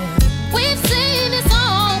 Yeah. We've seen this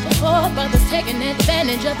all before, brothers taking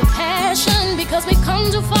advantage of the passion. Because we come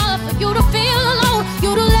too far for you to feel alone,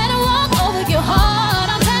 you to let it walk over your heart.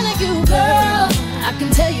 I'm telling you, girl, I can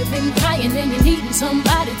tell you've been crying and you're needing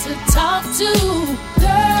somebody to talk to.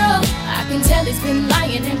 Girl, I can tell he's been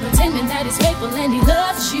lying and pretending that he's faithful and he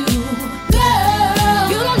loves you. Girl,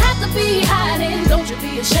 you don't have to be hiding. Don't you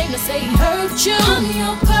be ashamed to say he hurt you. I'm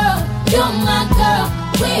your girl, you're my girl,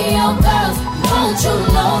 we your girls. Won't you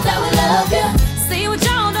know that we love you? See what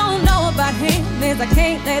y'all don't know about him is I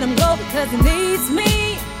can't let him go because he needs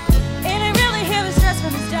me. And it really him is stressed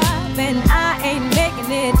from his job, and I ain't making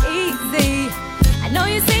it easy. I know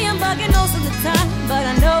you see him bugging most of the time, but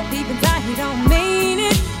I know deep inside he don't mean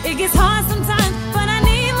it. It gets hard sometimes, but I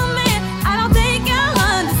need my man. I don't think you'll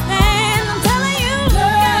understand. I'm telling you,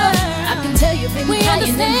 girl, I can tell you've been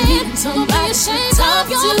crying and you need somebody to talk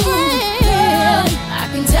to. Girl, I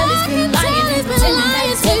can tell he's been lying and pretending that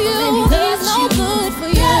he's faithful and he loves you. No good for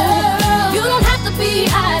you. You don't have to be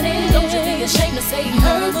hiding. Don't you be ashamed to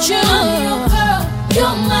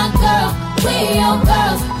we your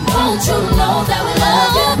girls. Won't you know that we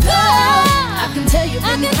love you, girl? I can tell you've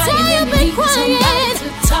been crying and you need somebody to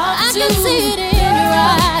talk to. I can see it in your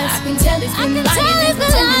eyes. I can tell he's been lying and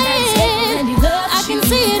pretending that he loves you. I can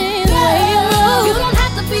see it in the way you move. You don't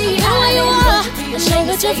have to be how you are. Ashamed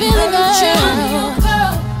that you're feeling, girl. I'm your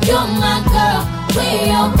girl, you're my girl.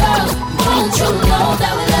 We your girls. Won't you know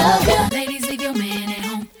that we love you? Ladies, leave your man at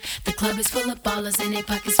home. The club is full of ballers and their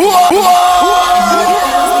pockets full of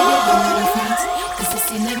cause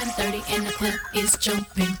it's 11:30 and the club is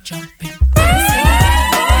jumping, jumping.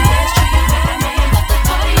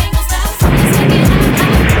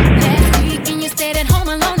 Last week and you stayed at home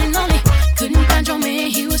alone and lonely. Couldn't find your man,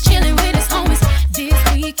 he was chilling with his homies. This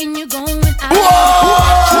week and you're going out.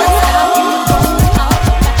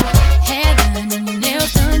 Hair done and your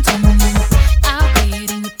nails done too. Out there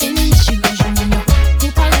in your thin shoes,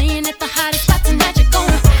 you parlaying at the hottest spot tonight. You're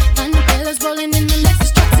gonna find the fellas rolling in the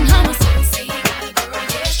Lexus trucks and Hummers. Say you got a girl,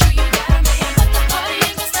 yeah, it's true, you got a man, but the party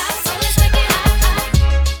ain't gon' stop, so let's make it hot, hot.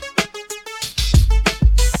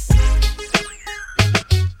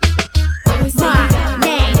 My name is Bow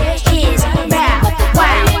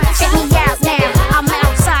Wow. Check me out now. I'm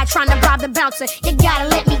outside trying to rob the bouncer. You gotta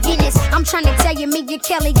let me in this. I'm trying to tell you, me and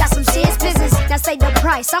Kelly got some serious business. Now say the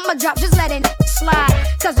price, I'ma drop, just let it slide.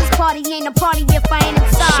 Cause this party ain't a party if I ain't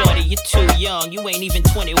inside. Shorty, you're too young, you ain't even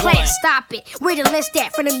 21. Please stop it. Where the list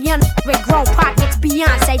at for them young with grown pockets?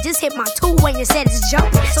 Beyonce just hit my two-way and said it's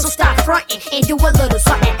jumping. So stop fronting and do a little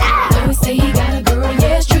something. Always say he got a girl,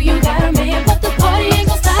 yeah, it's true, you got a man, but the party ain't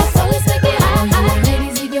gon' stop, so let's make it hot, hot.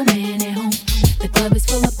 Ladies, leave your man at home. The club is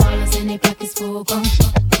full of ballers and their pockets full grown.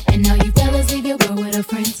 And now you fellas leave your girl with her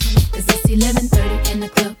friends. Cause it's 11:30 and the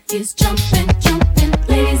club is jumping, jumping.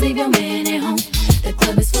 Ladies, leave your man at home. The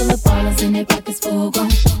club is full of ballers and their pockets full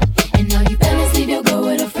grown. And now you fellas leave your girl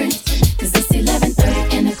with her friends. Cause it's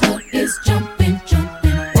 11:30 and the club is jumping,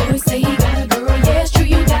 jumping. Always say he got a girl, yeah, it's true,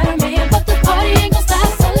 you got a man, but the party ain't gon' stop,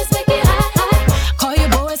 so let's make it hot, hot. Call your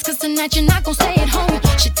boys cause tonight you're not gon' stay at home.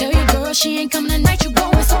 She tell your girl she ain't coming tonight, you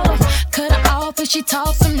going solo. Cut her off if she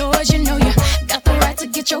talks some noise, you know you got the right to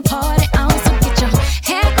get your party on. So get your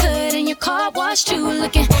hair cut and your car washed too.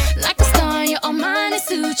 Looking like a star in your Armani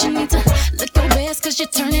suit. You need to look your best cause you're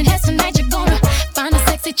turning heads tonight. You're gonna find a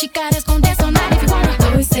sexy chica that's gonna dance all night if you wanna.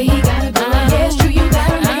 Always say he got a girl, yeah, it's true, you got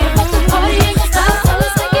a man, but the party ain't gon' stop, so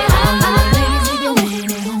let's make it hot, hot. Ladies, leave your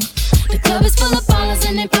man at home. The club is full of ballers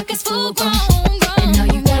and their pockets full grown. And now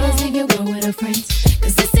you fellas leave your girl with her friends.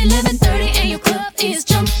 Cause it's 11:30 and your club is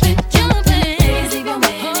jumping, jumping. Ladies, leave your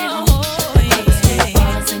man at home. The club is full of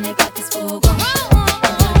ballers and their pockets full grown.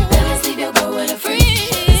 And now you fellas leave your girl with her friends.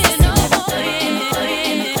 It's 11:30 and the club,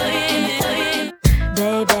 and the club, and the club.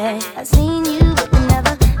 Baby, I seen you, but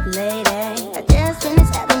never, lady. I just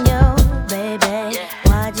finished having you, baby.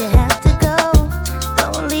 Why'd you have to go?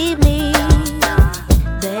 Don't leave me,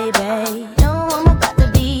 baby. No, I'm about to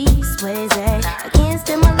be swayze. I can't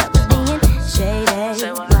stand my love being shady.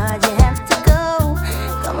 Why'd you have to go?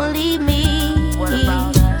 Come on, leave me. What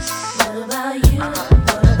about us? What about you?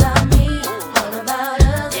 What about me? What about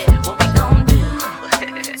us? Yeah, what we gon' do?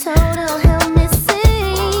 Total help me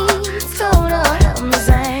sing. Total help me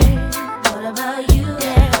sing. What about you?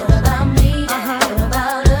 What about me? What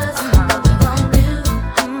about us? What we gon' do?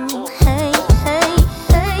 Hey, hey,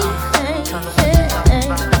 hey, hey, hey.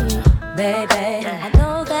 Baby, I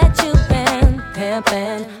know that you've been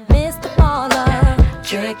pimping, Mr. Baller,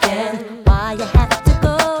 tricking. Why you have to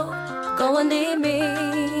go? Go and leave me,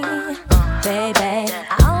 baby.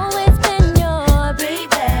 I always been your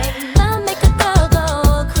baby. Love make a girl go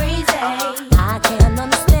crazy. I can't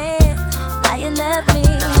understand why you left me.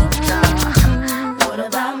 What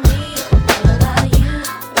about me? What about you?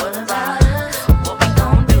 What about us? What we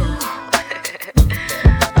gon' do?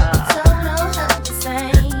 Total help me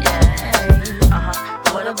sing.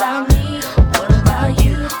 What about me? What about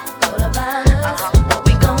you? What about us? What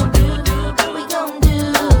we gon' do?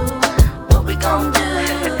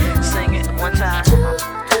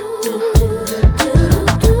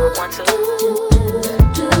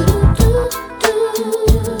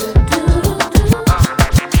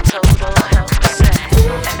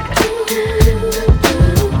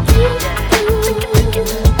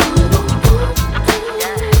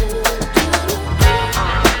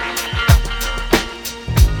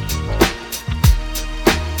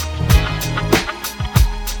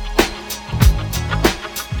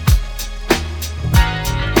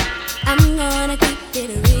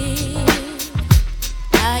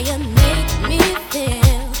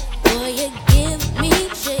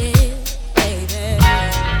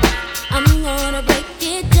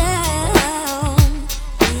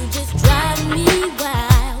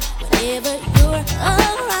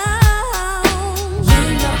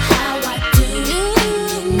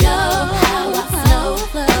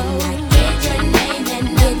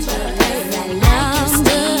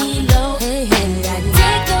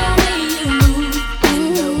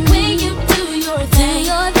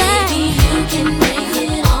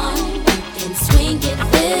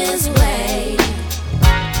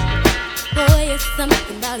 There's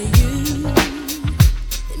something about you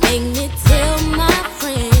that make me tell my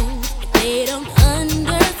friends that they don't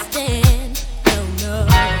understand. No,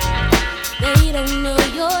 they don't know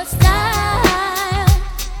your style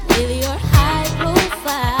with your high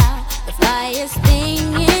profile, the flyest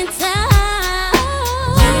thing in town.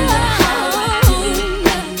 You know how I do,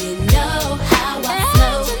 and you know how I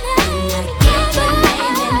flow. And I get your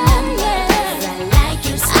name and number, 'cause I like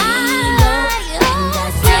your style, and I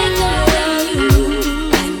take away you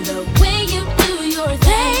and the way you do your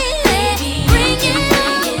thing, baby. Bring it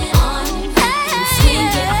on and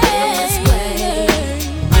swing it this way.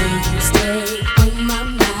 Will you stay on my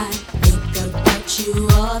mind? Think about you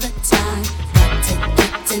all the time. Got to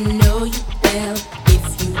get to know you well. If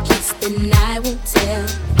you kiss, then I won't tell.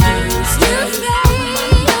 Will you stay on my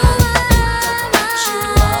mind? Think about you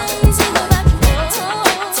all the time.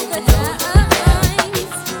 Got to get to know you well.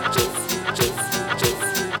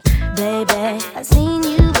 Baby, I seen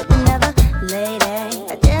you, but never, lady.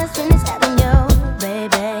 I just finished having you,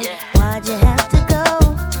 baby. Why'd you have to go?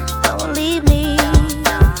 Don't leave me,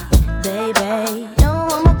 baby. No,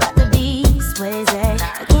 I'm about to be swayze.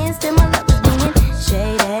 I can't stand my love is being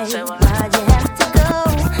shady. Why'd you have to go?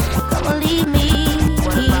 Don't leave me.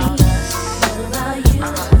 What about you?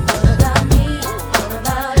 What about me? What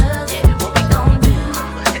about us? What we gon' do?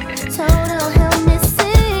 Total help me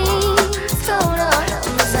sing. Total help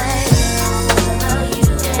me sing. What about you?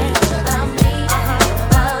 What about me? What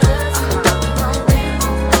about us? What we gon' do?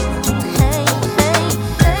 Hey, hey,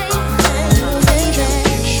 hey, hey, baby.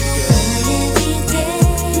 Every day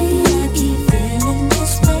I keep feeling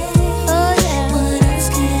this way. Oh yeah. What else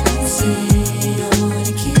can I say? I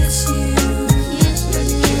wanna kiss you.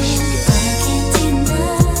 I can't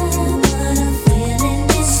deny what I'm feeling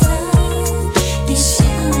inside. It's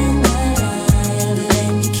you and I. Let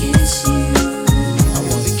me kiss you.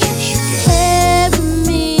 Every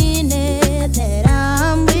minute that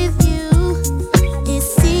I'm with you, it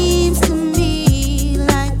seems to me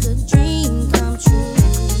like a dream come true.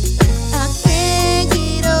 I can't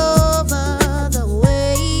get over the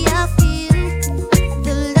way I feel.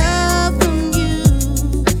 The love from you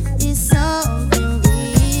is something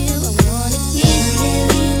real. I wanna kiss you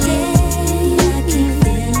every day. I keep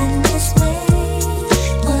feeling this way.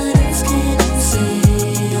 What else can I say?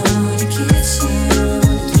 I wanna kiss you. I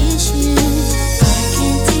wanna kiss you. I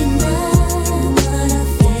can't deny what I'm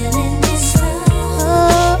feeling inside.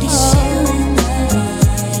 It's you and I.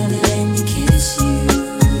 Let me kiss you.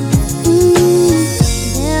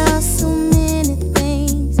 There are so many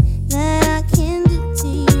things that I can do to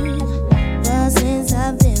you. Well, since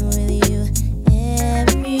I've been with you,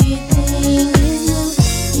 everything is new.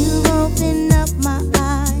 You've opened up my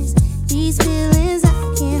eyes. These feelings I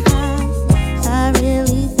can't hide. I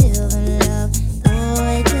really feel the love.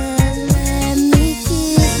 Boy, just let me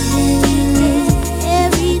kiss you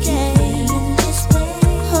every day.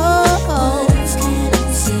 Oh, what else can I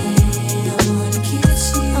say? I wanna kiss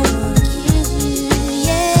you. I wanna kiss you,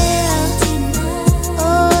 yeah.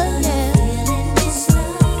 Oh, yeah.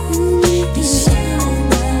 It's you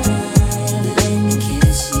and I. Let me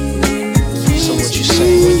kiss you. So what you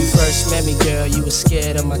say? When you first met me, girl, you were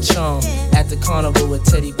scared of my charm. At the carnival with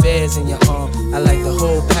teddy bears in your arm. I like the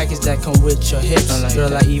whole package that come with your hips.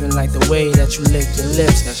 Girl, I even like the way that you lick your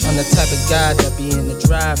lips. I'm the type of guy that be in the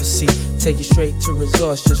driver's seat. Take you straight to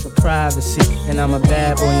resorts just for privacy. And I'm a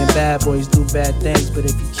bad boy and bad boys do bad things. But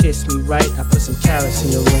if you kiss me right, I put some carrots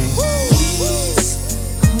in your ring.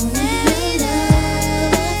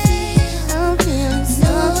 I'm feeling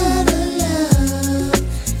so other love.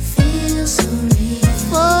 Feel so real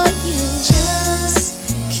for you. Just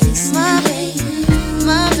kiss my baby,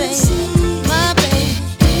 my baby, my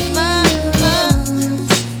baby, my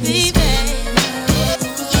baby.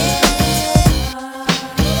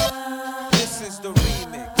 This is the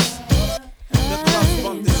remix. The club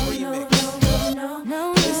from this remix.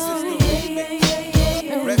 This is the remix.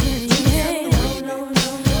 Refugee and the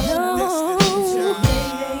remix. Destiny's Child.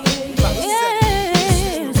 About to set it.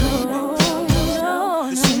 This is the remix.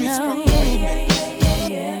 The streets from the remix.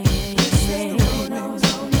 This is the remix.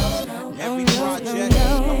 Every project,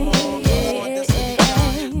 come on, Destiny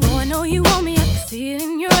Child. Oh, I know you want me, I can see it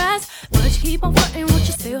in your eyes. But you keep on fronting what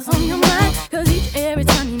you say was on your mind. 'Cause each and every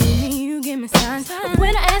time you meet me, you give me signs. But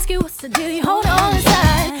when I ask you what's the deal, you hold on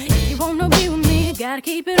inside. If you wanna be with me, you gotta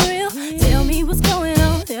keep it real. Tell me what's going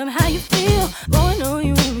on, tell me how you feel. Boy, I know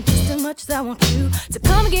you want me just as much as I want you. So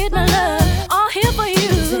come and get my love, all here for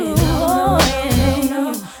you. Oh,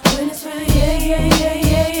 yeah. When it's ready, yeah.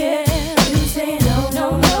 You say no, no,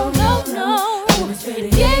 no, no, no. When it's ready,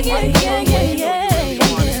 yeah.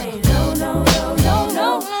 No, no, no, no, no.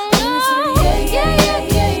 When it's ready, yeah.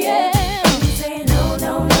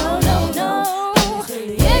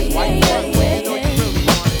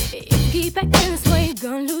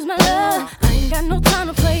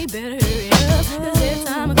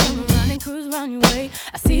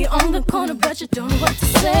 I see you on the corner, but you don't know what to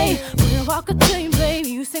say. When I walk up to you, baby,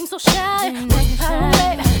 you seem so shy.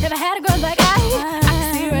 Never had a girl like I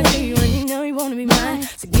can see right through you, and you know you wanna be mine.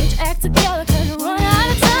 So get your act together, 'cause you're running out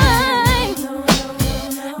of time.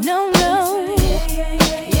 No, no.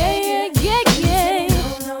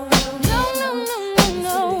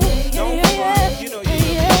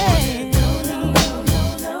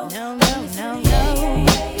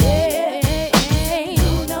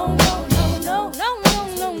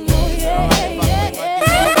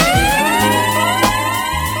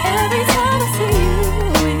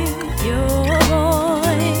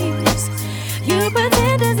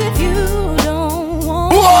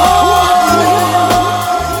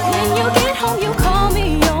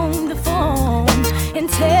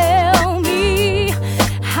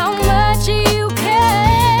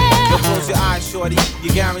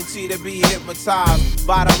 Guaranteed to be hypnotized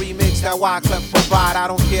by the remix that Wyclef provide. I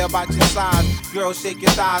don't care about your size. Girl, shake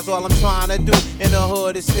your thighs. All I'm trying to do in the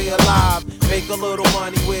hood is stay alive. Make a little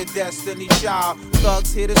money with Destiny Child.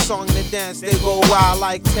 Thugs hear the song and the dance. They go wild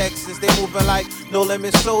like Texas. They moving like No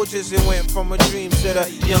Limit Soldiers. It went from a dream to the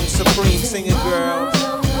young supreme singer girl.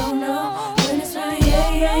 When it's right,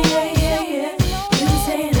 yeah. You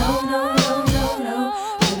say no.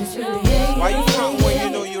 When it's really, yeah. Why you front when you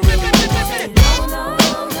know you really want it?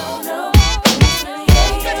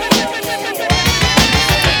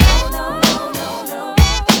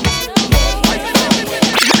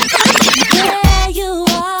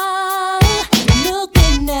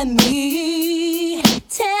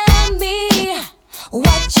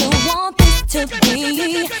 To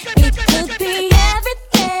be, it could be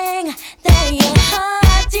everything that your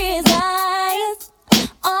heart desires.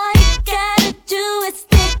 All you gotta do is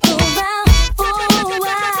stick around for a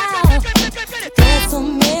while. There's so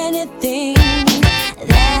many things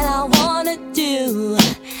that I wanna do.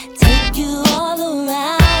 Take you all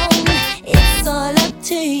around. It's all up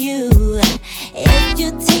to you. If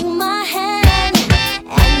you take my hand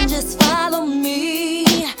and just follow me,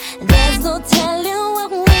 there's no telling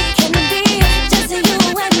what we can be. You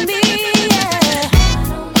and me, yeah. I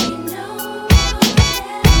don't need no one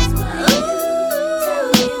else but you. Tell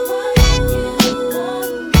me what you want me to do.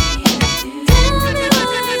 Tell me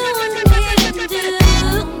what you want me to do.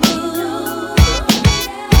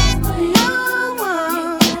 No one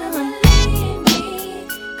gotta believe me,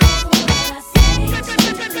 'cause what I say is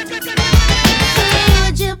true.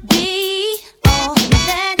 Could you be all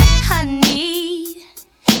that I need?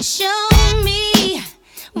 Show me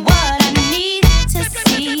what I need to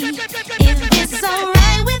see. If it's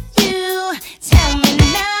alright with you, tell me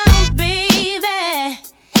now, baby.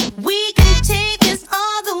 We can take this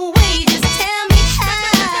all the way, just tell me how.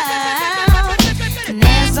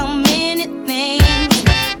 There's so many things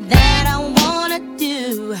that I wanna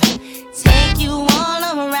do. Take you all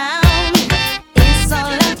around, it's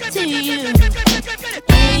all up to you.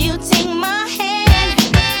 Will you take my hand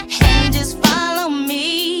and just follow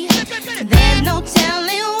me? There's no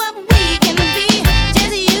telling what we can be,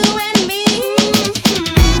 just you and me.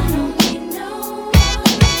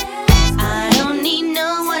 I don't need no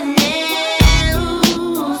one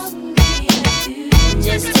else.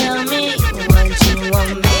 Just tell me what you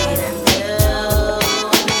want me to do.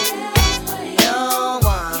 No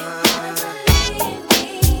one.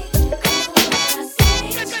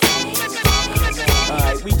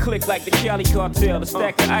 Alright, we click like the Cali cartel, a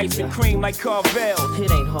stack of ice and cream like Carvel.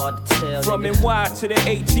 It ain't hard to tell. From NY to the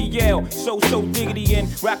ATL, so diggity and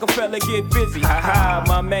Rockefeller get busy. Ha ha,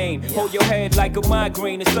 my main. Hold your head like a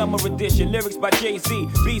migraine. The summer edition, lyrics by Jay-Z,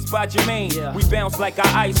 beats by Jermaine. We bounce like our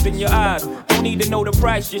ice in your eyes. Don't need to know the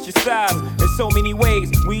price, just your size. There's so many ways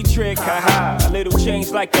we trick. Ha ha, a little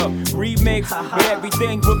change like a remix, but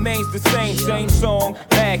everything remains the same. Same song,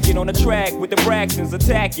 backing on the track with the Braxtons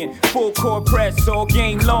attacking. Full court press all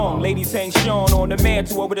game long. Ladies hang Sean on the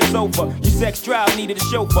mantle over the sofa. Your sex drive needed a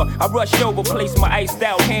chauffeur. I rushed over, placed my iced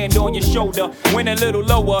out hand on your shoulder. Went a little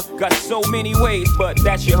lower, got so many ways, but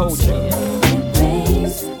that should hold you.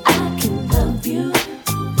 Ways I can love you.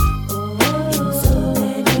 In so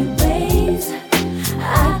many ways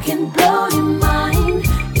I can blow your mind.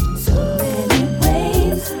 In so many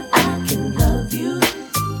ways I can love you.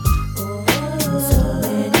 In so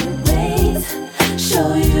many ways show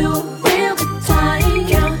you real good time.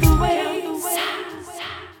 Count the ways.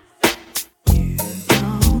 You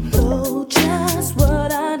don't know just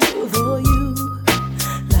what I do for you.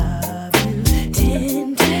 Love you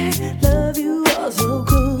tender, love you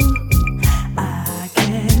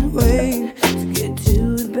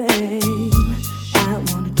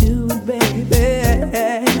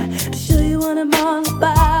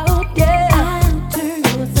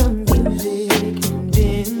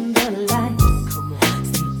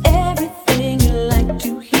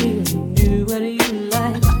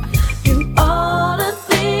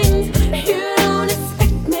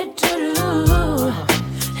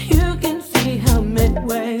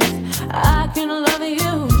can love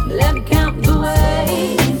you. Let me count the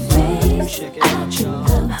ways. Check it out, y'all.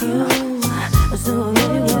 So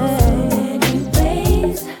many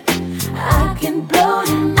ways. I can blow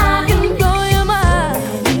your mind. I can blow your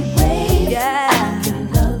mind. Yeah. I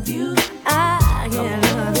can love you. I can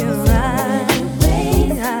love you right.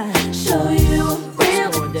 Show you a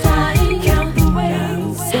real time. Count the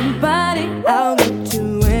ways. Somebody, I'll go to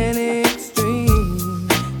any extreme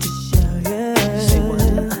to show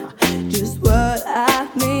you just what I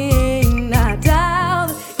mean. I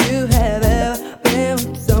doubt you have ever been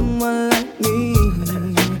with someone like me.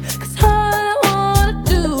 'Cause all I wanna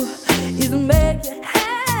do is make you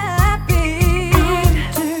happy.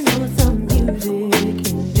 Turn on some music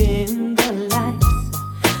and dim the lights.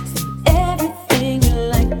 Say everything you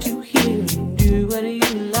like to hear and do what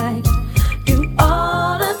you like. Do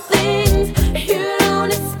all the things you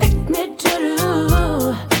don't expect me to do.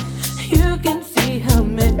 You can see how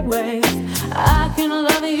many ways I can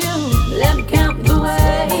love you. Let me count the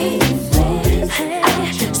ways.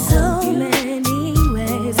 So many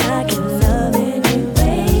ways I can love you.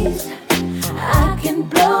 I can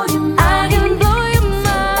blow your mind. I can blow your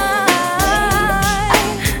mind.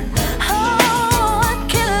 Oh, I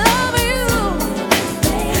can love you.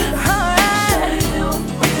 Alright.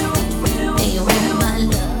 And you want my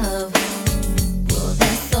love? Well,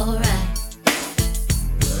 that's alright.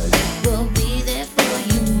 We'll be there for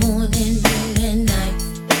you morning, noon, and night.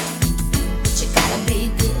 But you gotta be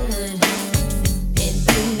good and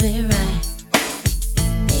do it right.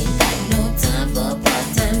 Ain't got no time for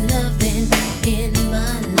part-time loving in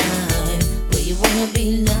my life. Well, you wanna be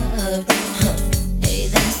loved? Huh. Hey,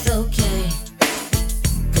 that's okay.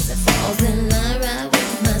 'Cause it falls in line right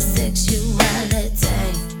with my sexuality.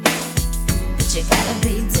 But you gotta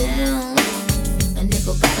be down, a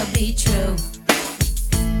nickel gotta be true.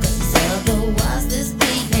 'Cause otherwise this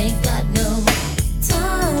beat ain't got no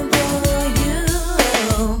time for you.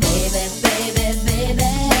 Baby, baby,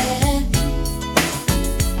 baby,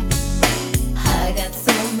 I got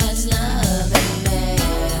so much love in me.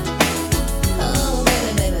 Oh,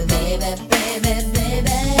 baby, baby, baby, baby,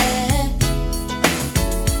 baby.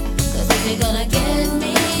 'Cause if you're gonna get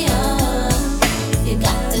me on, you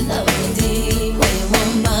got to love me deep. Well, you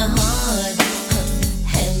want my heart,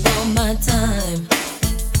 and all my time.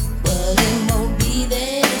 Well, it won't be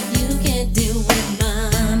there if you can't deal with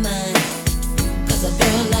my mind. 'Cause a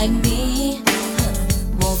girl like me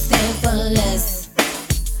won't stand for less.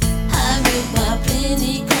 I require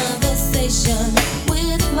plenty conversation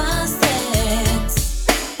with my sex.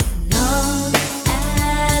 Long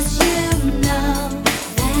as you know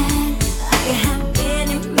that I can have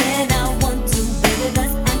any man I want to, baby,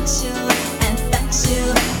 that's actual and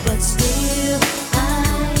factual. But still, I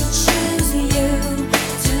choose you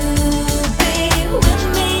to be with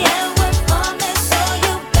me and work for me, so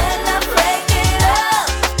you better break it up.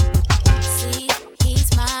 See, he's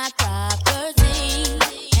my property,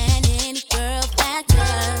 and any girl that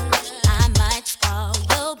does, I might call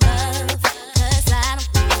your bluff. 'Cause I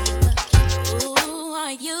don't give who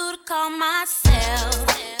are you to call myself.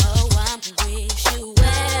 Oh, I'm gonna wish you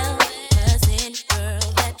well. 'Cause any girl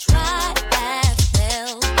that tried has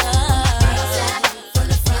failed. From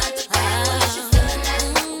the front to back, what is you feeling that?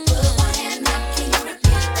 Put one hand up, can you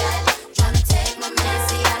repeat that? Tryna take my man,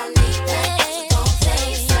 see I don't need that. So don't say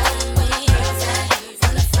something when you hear that.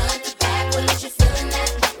 From the front to back, what is you feeling that?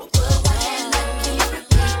 Put one hand up, can you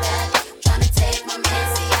repeat that? Tryna take my man,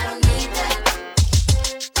 see I don't need that.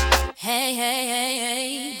 Hey, hey, hey,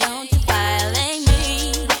 hey, don't you violate me.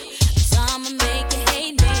 'Cause I'ma make you hate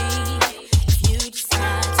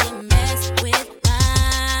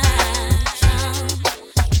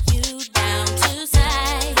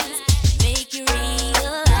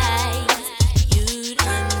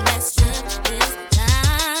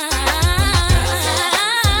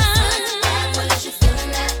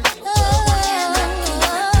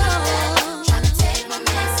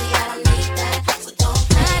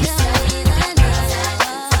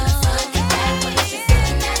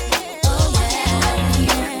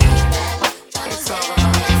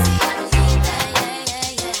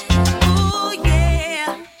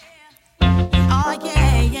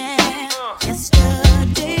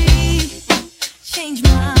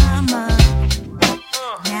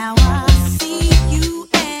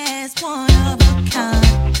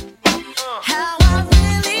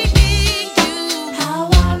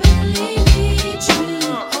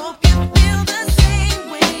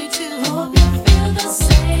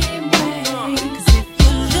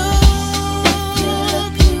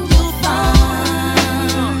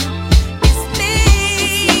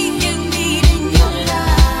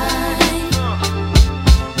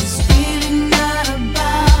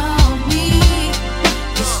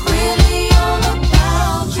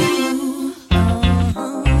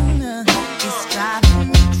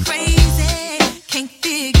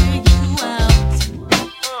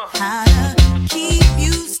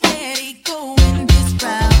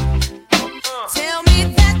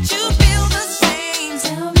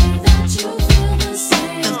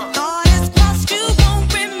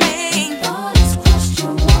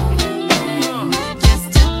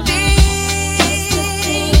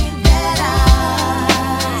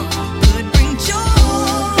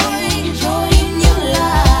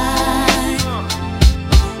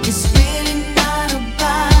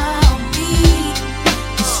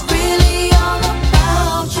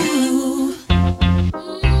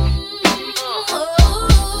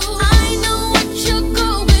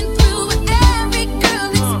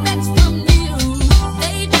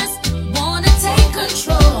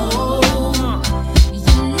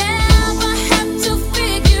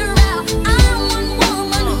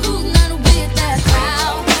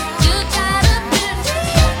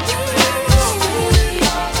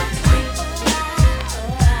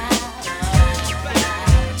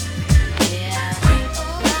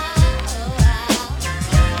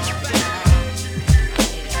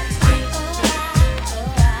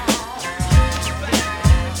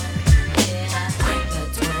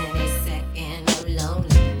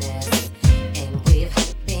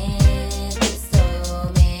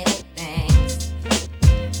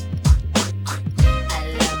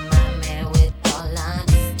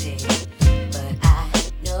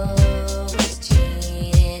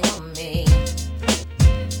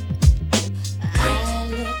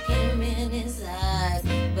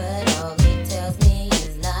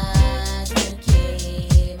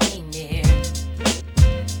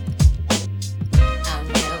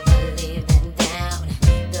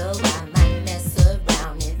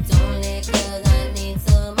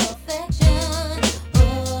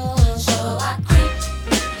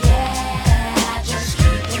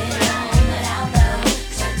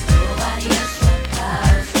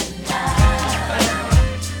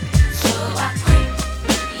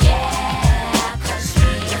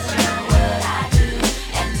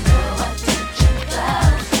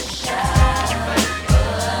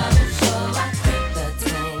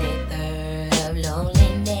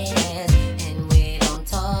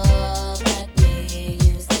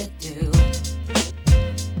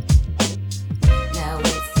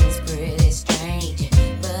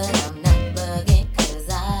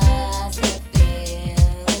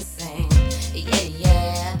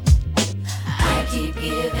keep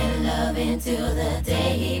giving love until the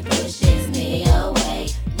day he pushes me away.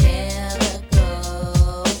 Never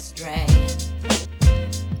go astray.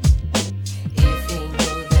 If he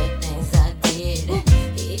knew the things I did,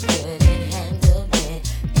 he couldn't handle it.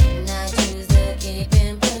 And I choose to keep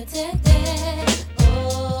him protected.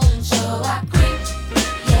 Oh, so I creep,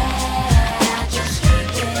 yeah, I just keep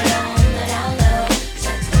it on the down low,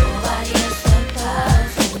 so nobody is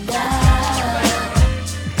supposed to know.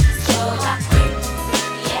 So I creep,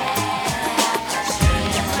 yeah, I just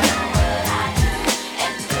keep it on what I do,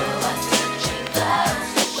 and do what's touching close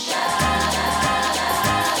to show.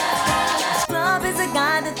 Scrub is a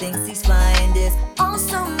guy that thinks he's flying this,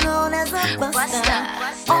 also known as a buster.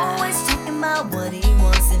 Always talking about what he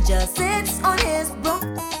wants and just sits on his broom.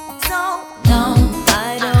 So no,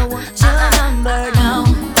 I don't want your number. No,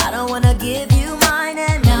 I don't wanna give you mine,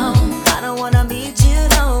 and no, I don't wanna meet you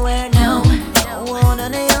nowhere. No, don't want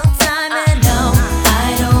none of your time, and no,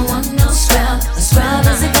 I don't want no scrub. A scrub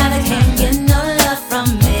is a guy that can't get no love from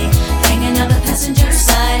me, hanging on the passenger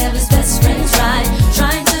side of his best friend's ride,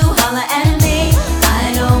 trying to holler at me.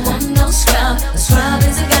 I don't want no scrub. A scrub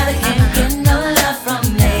is a guy that can't get no love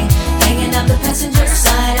from me, hanging up the passenger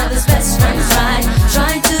side of his best friend's ride,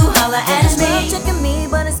 trying to holler at me. Checking me,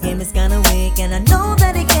 but his game is kinda weak, and I know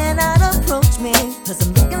that he cannot approach me, 'cause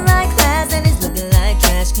I'm looking like class and he's looking like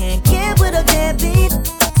trash. Can't get with a deadbeat.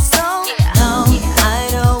 So no, I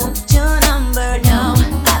don't want your number. No,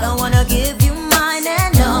 I don't wanna give you mine,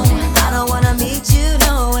 and no, I don't wanna meet you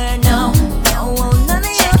nowhere. No, don't want none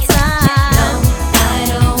of your time. No, I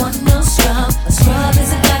don't want no scrub. A scrub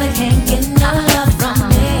is a guy that can't get no love from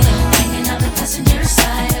me, hanging on the passenger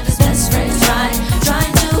side of his best friend's ride,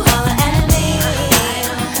 trying to holler at me. I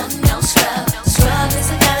don't want no scrub. A scrub is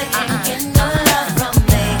a guy that can't get no love from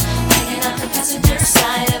me, hanging on the passenger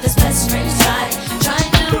side of his best friend's ride,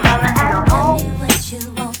 trying to holler at me. Tell me what you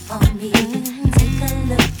want from me. Take a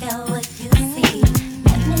look at what you see.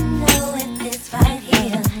 Let me know if it's right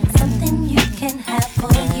here, something you can have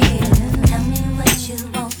for a year. Tell me what you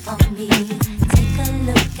want from me. Take a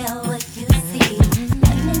look at what you see.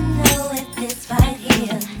 Let me know if it's right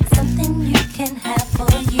here, something you can have for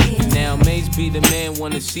a year. Now Mace be the man,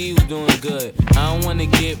 wanna see you doing good. I don't wanna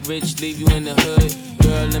get rich, leave you in the hood.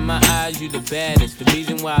 Girl, in my eyes, you the baddest. The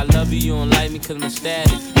reason why I love you, you don't like me 'cause my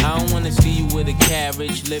status. I don't wanna see you with a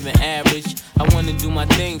carriage, living average. I wanna do my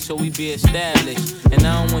thing so we be established. And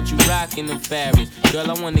I don't want you rocking them fabrics. Girl,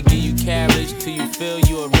 I wanna give you carriage till you feel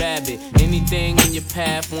you a rabbit. Anything in your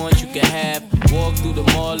path, once you can have. Walk through the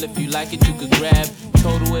mall, if you like it, you could grab.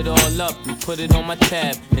 Total it all up and put it on my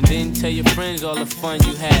tab. And then tell your friends all the fun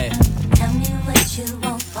you had. Tell me what you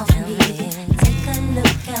want from me. Take a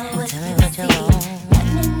look at what you see. Let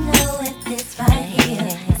me know if it's right here,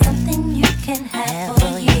 something you can have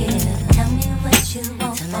for a year. Tell me what you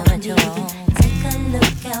want from me. Take a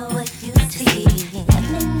look at what you see. Let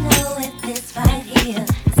me know if it's right here,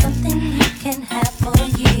 something you can have for a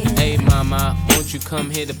year. Hey mama, won't you come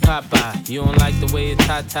here to Popeye? You don't like the way your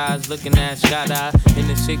tatas looking at Shada. In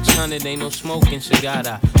the 600, ain't no smoking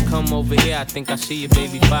cigar. Come over here, I think I see your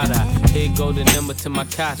baby father. Here go the number to my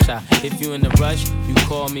casa. If you in a rush, you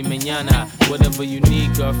call me mañana. Whatever you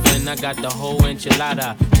need, girlfriend, I got the whole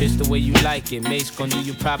enchilada. Just the way you like it, Mace gon' do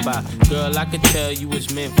you proper. Girl, I could tell you was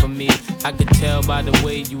meant for me. I could tell by the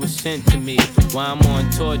way you was sent to me. While I'm on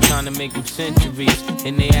tour trying to make them centuries,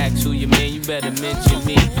 and they ask who you man, you better mention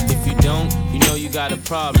me. If you don't, you know you got a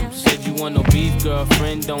problem. Said you want no beef,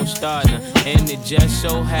 girlfriend, don't start now. And it just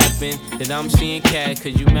so happened that I'm seeing cat,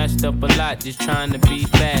 'cause you messed up a lot just trying to be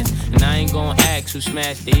fast. And I ain't gon' ask who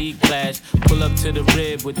smashed the E-Class. Pull up to the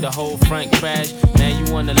rib with the whole front crash. Now you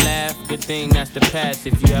wanna laugh? Good thing that's the past.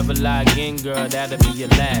 If you ever lie again, girl, that'll be your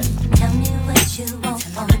last. Tell me what you want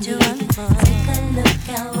from me. Take a look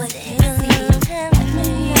at what you see. Let me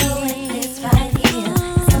know if it's right here,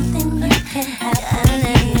 something you can have for a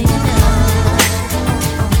year.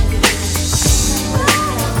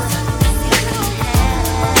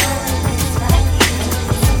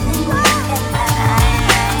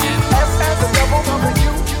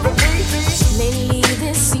 Lately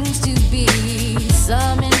there seems to be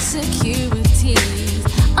some insecurities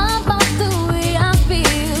about the way I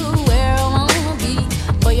feel, where I wanna be.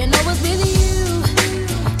 But you know it's really you.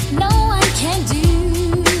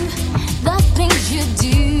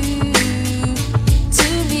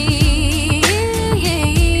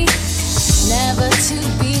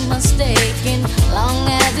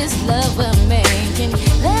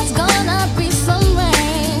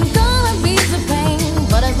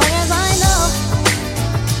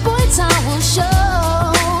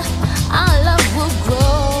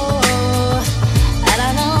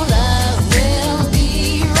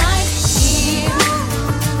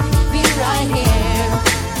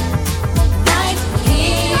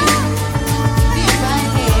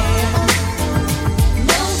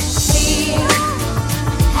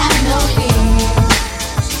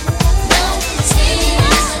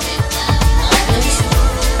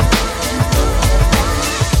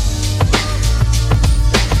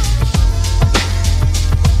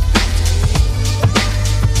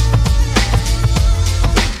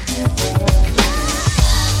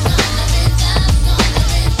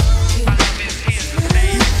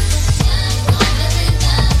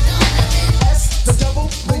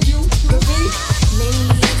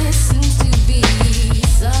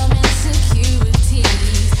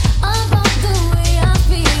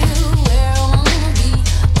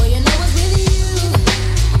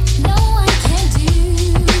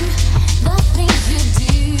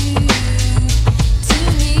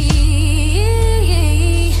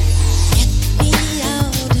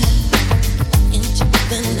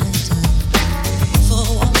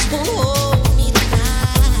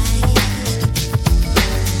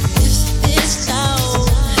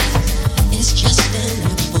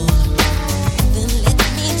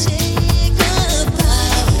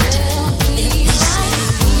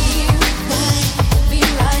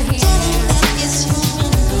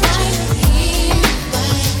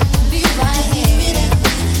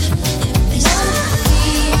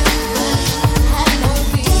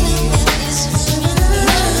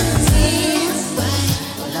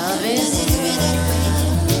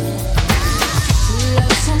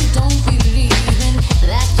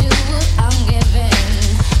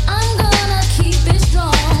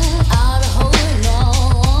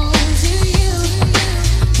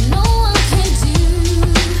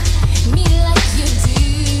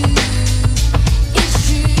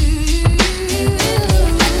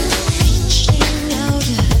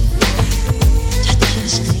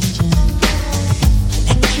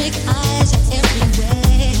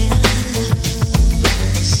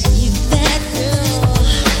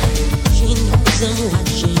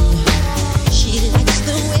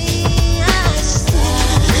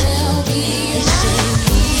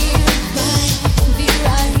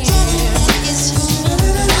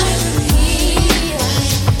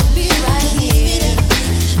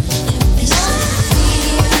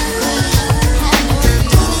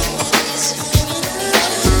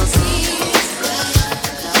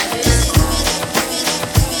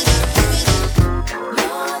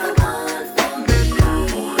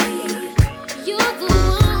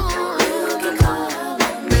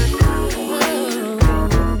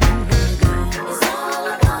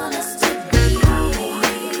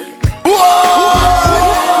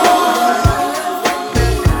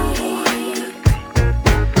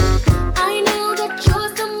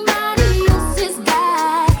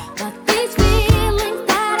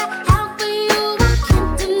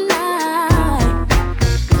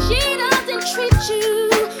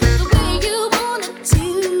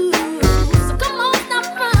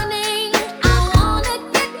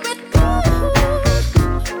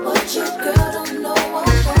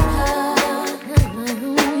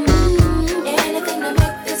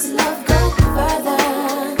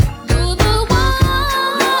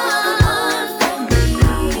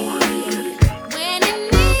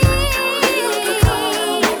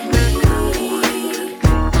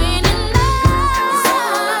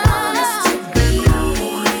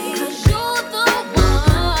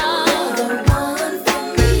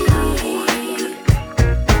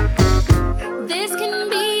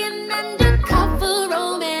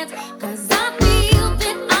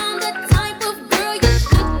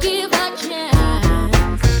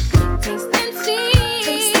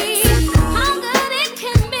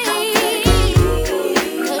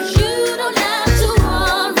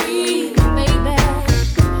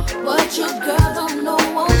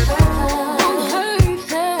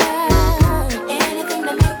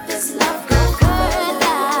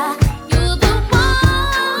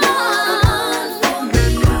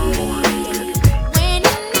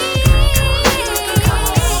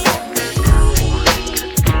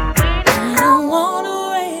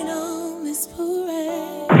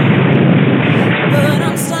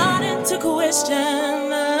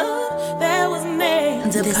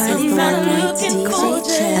 party rockin' with DJ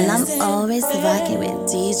Chess, and I'm always rocking with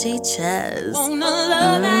DJ Chess. Want a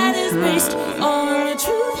love that is based on the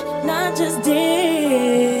truth, not just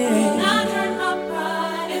dare. Not hurt my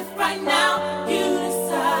pride if right now you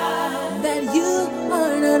decide that you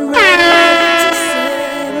are not ready to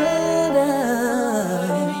settle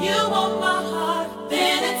down. If you want my heart,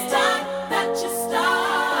 then it's time that you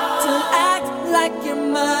start to act like you're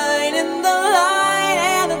mine in the light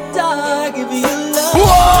and the dark. If you love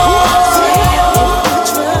me,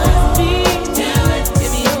 trust me, do it.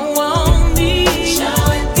 If you want me, show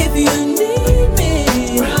it. If you need me,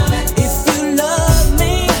 prove it. If you love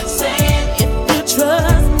me, say it. If you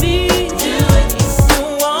trust me, do it. If you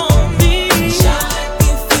want me, show it.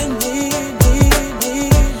 If you need me.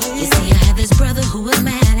 You see, I had this brother who was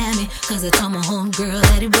mad at me, cause I told my homegirl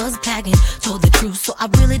that he was packing. Told the truth, so I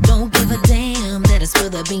really don't give a damn that I spill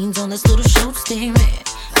the beans on this little show staring.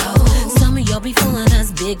 Oh, some of y'all be fooling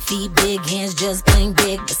us, big feet, big hands, just plain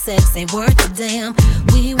big, but sex ain't worth a damn.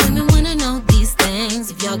 We women wanna know these things.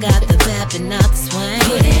 If y'all got the vibe and not the swing,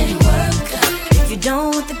 put in work. If you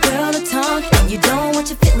don't want the girl to talk and you don't want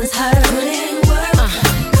your feelings hurt, put in work.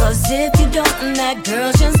 Cause if you don't, then that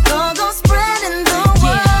girl just gon' spread in the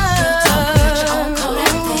world. Girl, talk, get your own coat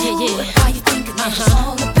out there. Why you thinking that it's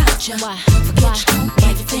all about you? Forget you don't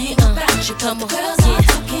everything about you. Come on, girls are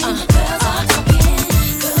talking, girls are talking.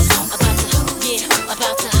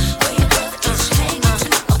 About to where your brother is hanging to.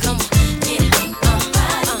 Come on, get it,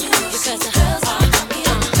 because the girls are talking.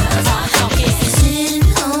 Sitting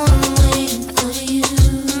home waiting for you,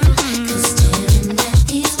 cause staring at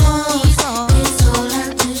these walls is all I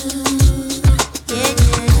do.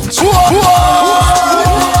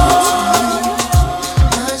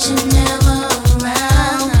 But you're never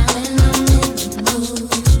around when I'm in the mood.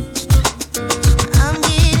 I'm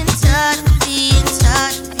getting tired of being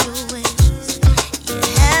tired of your ways. You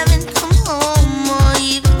haven't come home or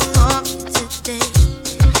even called me today.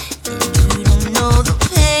 And you don't know the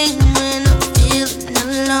pain when I'm feeling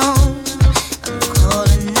alone. I'm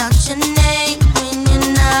calling out your name when you're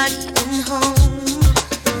not even home.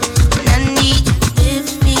 And I need you with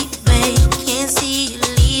me, babe. Can't see you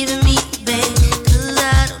leaving me, babe. Cause I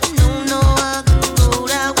don't know no other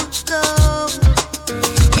road I would go.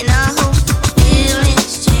 And I hope the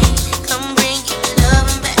feelings change. Come bring your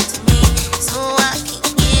loving back to me, so I can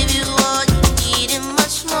give you all you need and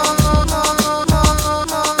much more.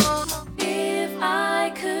 If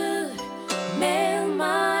I could mail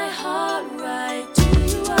my heart right to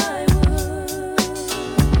you, I would.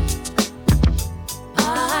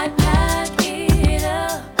 I'd pack it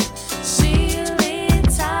up, seal it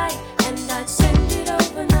tight, and I'd send it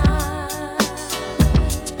overnight.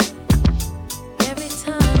 Every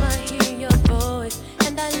time I hear your voice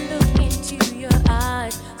and I look into your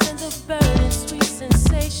eyes, sends a burning sweet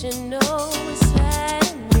sensation always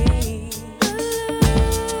inside me.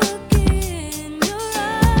 Look in your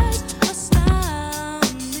eyes,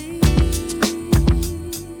 astound me.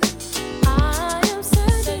 I am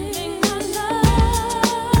sending my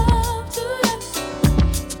love to you,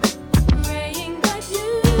 praying that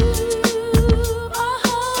you are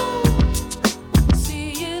home,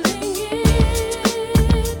 sealing it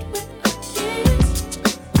with a kiss,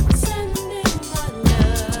 sending my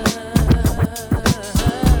love,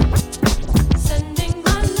 sending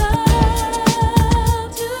my love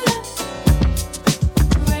to you,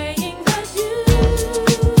 praying that you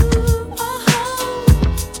are home,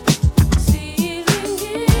 sealing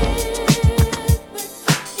it with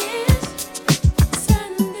a kiss,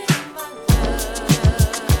 sending my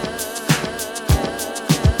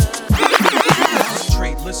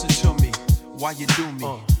Concentrate, listen to me. Why you do me?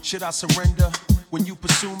 Should I surrender when you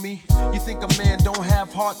pursue me? You think a man don't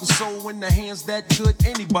have heart and soul in the hands that good?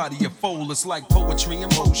 Anybody a fool. It's like poetry in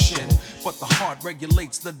motion, but the heart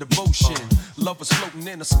regulates the devotion. Love is floating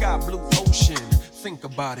in a sky blue ocean. Think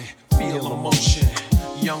about it, feel emotion.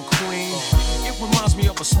 Young queen, it reminds me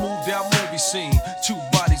of a smoothed out movie scene. Two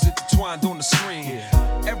bodies intertwined on the screen.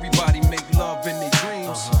 Everybody make love in their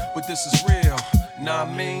dreams, but this is real. Nah, I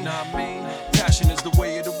mean, passion is the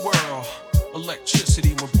way of the world.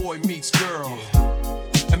 Electricity when boy meets girl,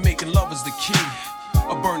 and making love is the key.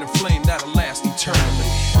 A burning flame that'll last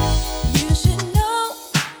eternally. You should know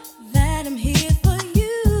that I'm here for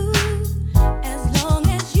you. As long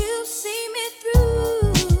as you see me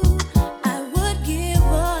through, I would give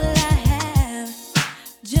all I have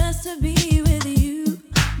just to be with you.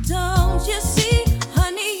 Don't you see,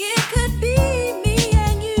 honey, it could be me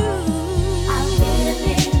and you. I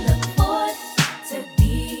really look forward to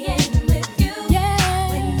being with you. Yeah.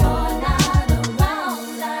 When you're not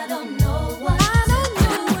around, I don't know what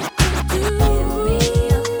to do.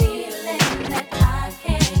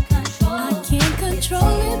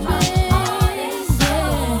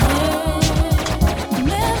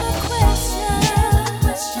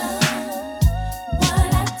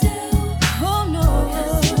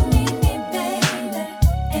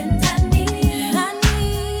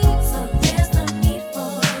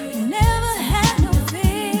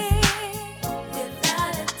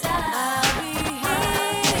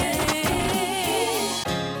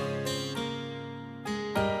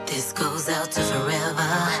 This goes out to forever.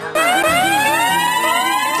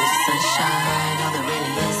 The sunshine or the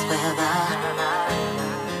rainiest weather.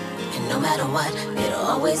 And no matter what, it'll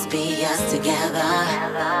always be us together.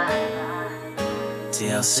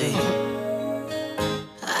 TLC.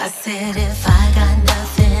 I said if I got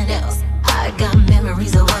nothing else, I got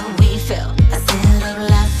memories of what we felt. I sit up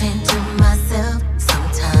laughing to myself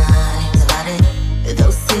sometimes about it.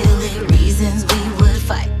 Those silly reasons we would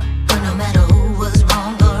fight, but no matter who was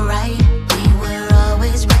wrong or right, we were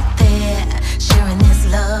always right there, sharing this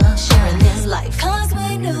love, sharing this life. 'Cause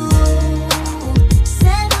we knew,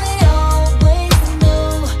 said we always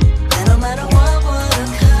knew, that no matter what would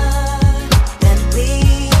occur, that we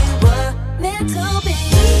were meant to be.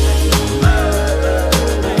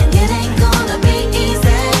 And it ain't gonna be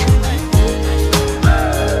easy,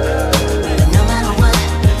 but no matter what,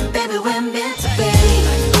 baby, we're meant to be.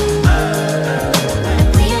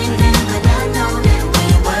 We ain't there, but I know that we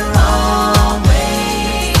were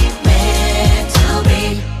always meant to be.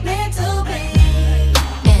 Meant to be.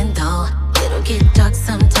 And though it'll get dark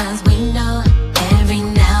sometimes, we know every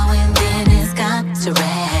now and then it's got to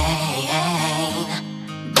rain.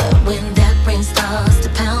 But when that rain starts to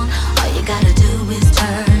pound, all you gotta do is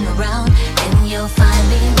turn around and you'll find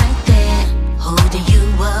me right there, holding you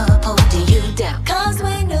up, holding you down. 'Cause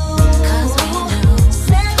we knew,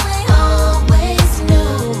 said we always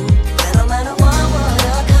knew, that no matter what would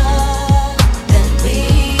occur, that we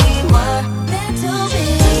were meant to be.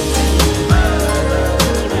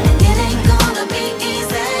 And it ain't gonna be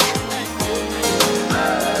easy,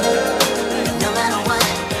 no matter what.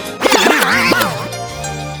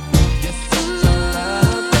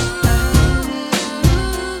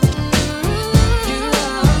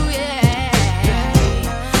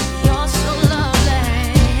 You're so lovely,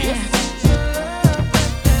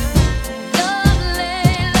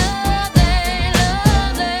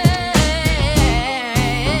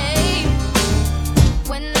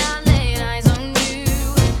 When I laid eyes on you,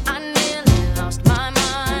 I nearly lost my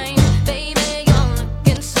mind. Baby, you're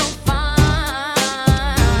looking so fine.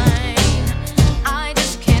 I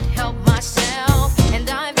just can't help myself, and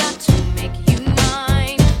I've got to make you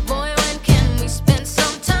mine. Boy, when can we spend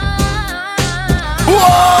some time?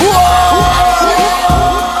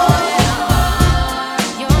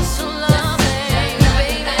 You're so lovely, baby.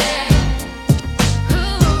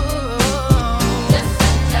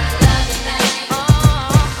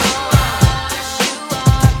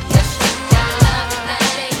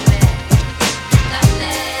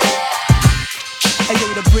 Hey yo,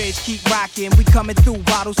 the bridge keep rocking. We coming through,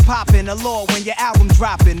 bottles popping. Allure when your album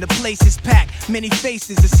dropping. The place is packed, many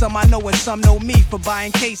faces. And some I know and some know me for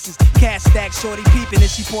buying cases. Cash stack, shorty peeping.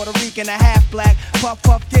 Is she Puerto Rican or half black? Puff,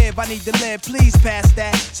 puff, give. I need to live, please pass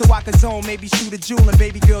that. So I can zone, maybe shoot a jewel and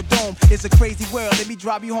baby girl dome. It's a crazy world, let me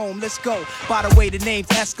drive you home. Let's go. By the way, the name's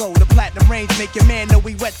Esco. The platinum range make your man know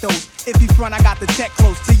we wet those. If he front, I got the check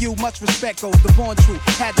close. To you, much respect goes. The born truth,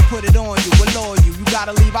 had to put it on you. Allure you, you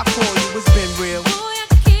gotta leave, I call you. It's been real.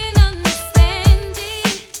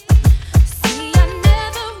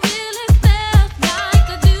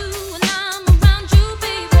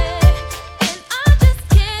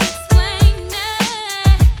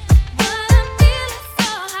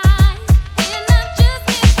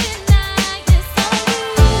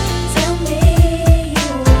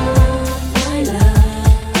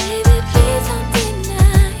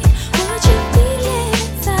 What you feel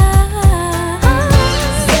inside?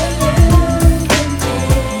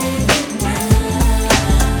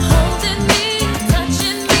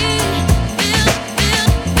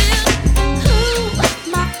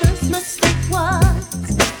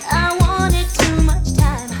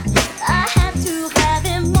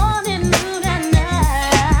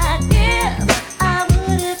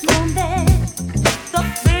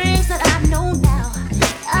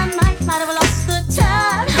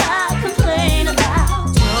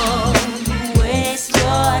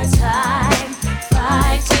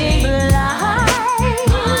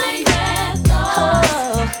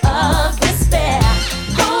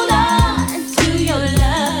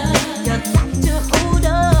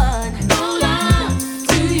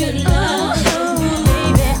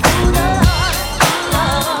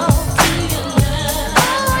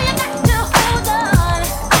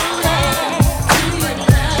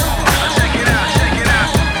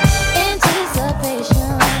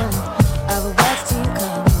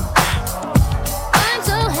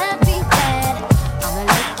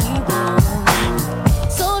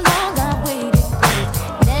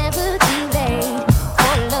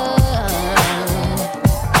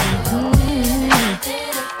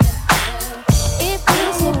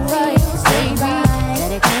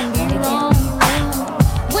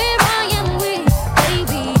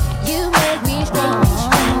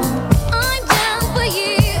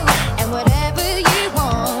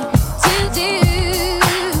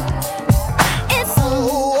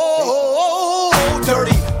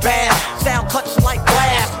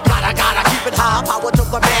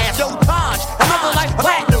 the mask. Yo, Taj, another like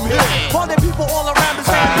platinum hit. For the people all around the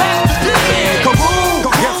same place. Kaboom!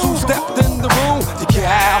 Guess who stepped in the room? The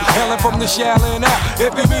cow, hailing from the Shaolin out.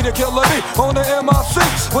 If you be the killer bee on the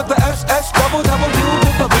MIC with the SS double to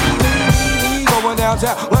the B. Going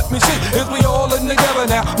downtown, let me see, is we all in together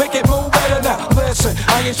now? Make it move better now. Listen,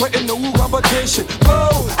 I ain't sweating no competition. Blow,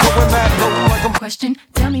 going mad low like I'm. Question,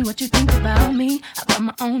 tell me what you think about me. I buy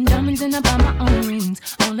my own diamonds and I buy my own rings.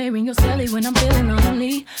 Only ring your celly when I'm feeling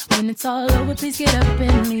lonely. When it's all over, please get up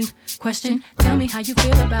and leave. Question, tell me how you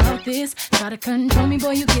feel about this. Try to control me,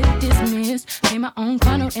 boy, you get dismissed. Pay my own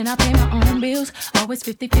condo and I pay my own bills. Always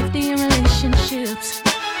 50-50 in relationships.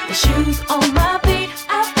 The shoes on my feet,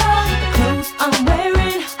 I buy. The clothes I'm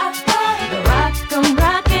wearing, I buy. The rock I'm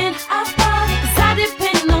rocking, I buy. 'Cause I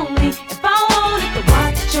depend on me if I want it. The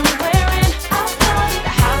watch I'm wearing, I buy. The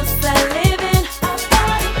house I live in, I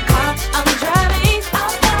buy. The car I'm driving, I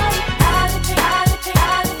buy.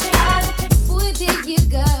 Where did you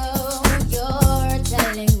go? You're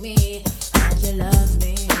telling me that you love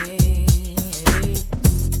me.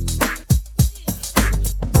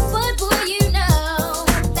 But boy, you know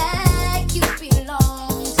that you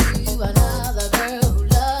belong to another girl who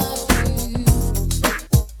loves you.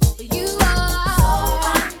 You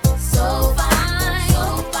are so fine, so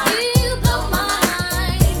fine. You blow my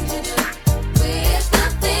mind with the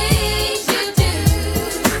things you do.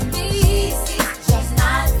 This is just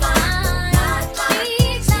not fine, not fine.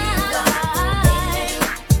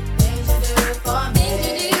 Things you do for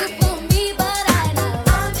me, but I know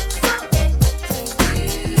I'm so into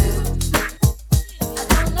you. I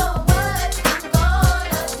don't know what I'm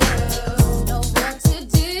gonna do, know what to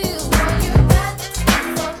do. You got me so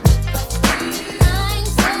confused. I'm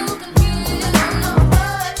so confused. I don't know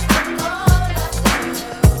what I'm gonna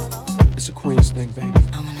do. It's a Queens thing, baby.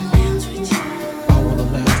 I wanna lounge with you. I wanna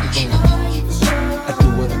lounge with you. I do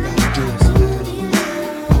what I gotta do.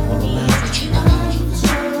 I wanna lounge with you.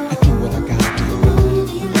 I do what I gotta do.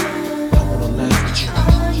 I wanna lounge with you.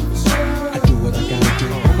 I do what I gotta do.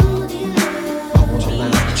 I wanna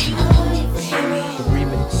lounge with you. The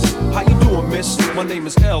remix. How you doing, miss? My name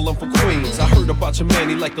is L, I'm from Queens. I heard about your man,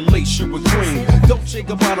 he like a late shoe with green. Don't shake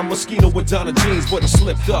about a mosquito with Donna jeans, but he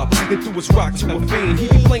slipped up and threw his rock to a fiend. He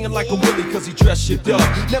be playing like a willy cause he dressed shit up.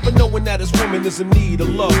 Never knowing that his woman is in need of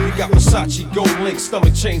love. He got Versace, gold link,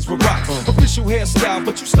 stomach chains for rocks. Official hairstyle,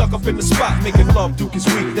 but you stuck up in the spot. Making love, Duke is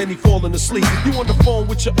weak, then he falling asleep. You on the phone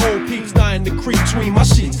with your old peeps, dying to creep between my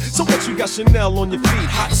sheets. So what you got Chanel on your feet?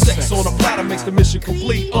 Hot sex on a platter makes the mission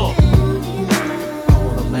complete. I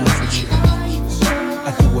wanna lounge with you.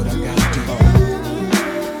 I do what I gotta do. I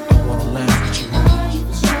wanna lounge with you.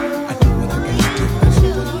 I do what I gotta do.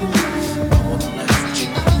 I wanna lounge with you.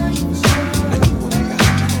 I do what I gotta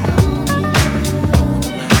do. I wanna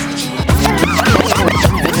lounge with you.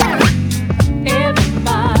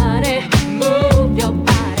 Everybody, move your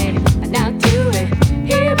body. Now do it.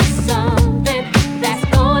 Here is something that's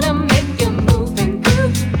gonna make you move and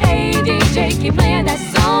groove. Hey DJ, keep playing that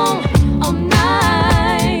song all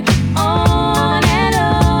night, on and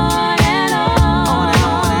on.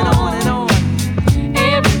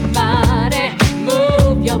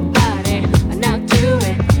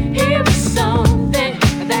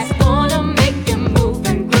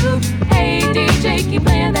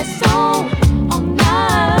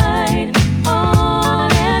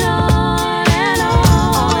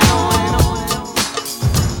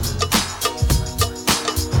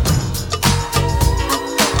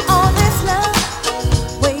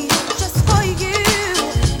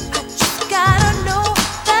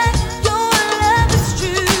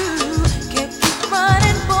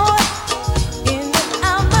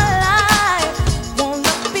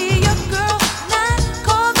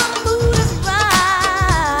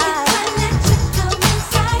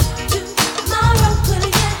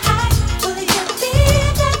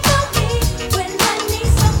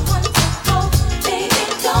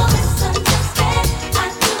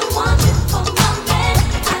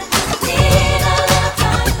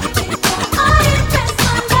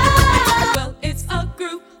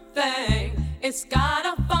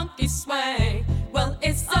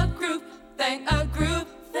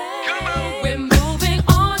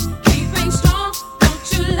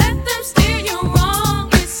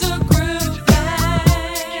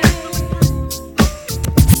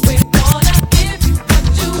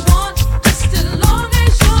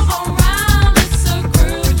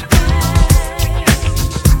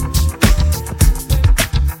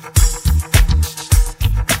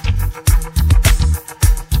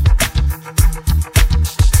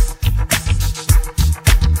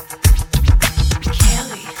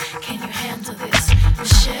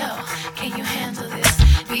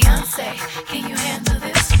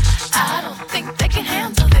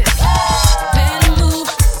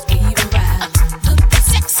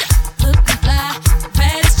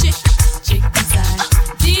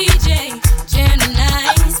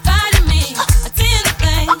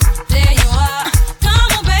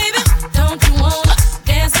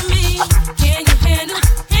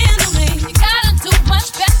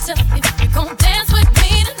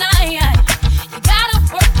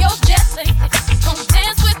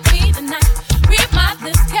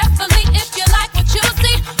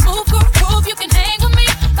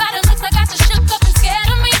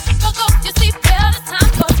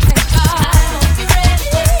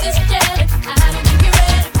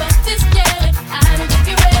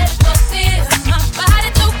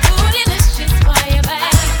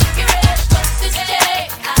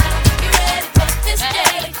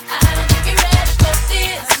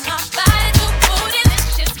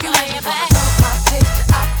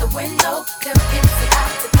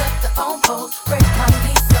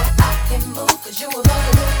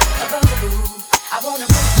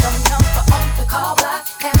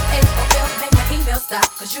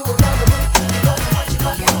 you a bugaboo. You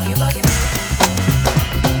bugging, you bugging.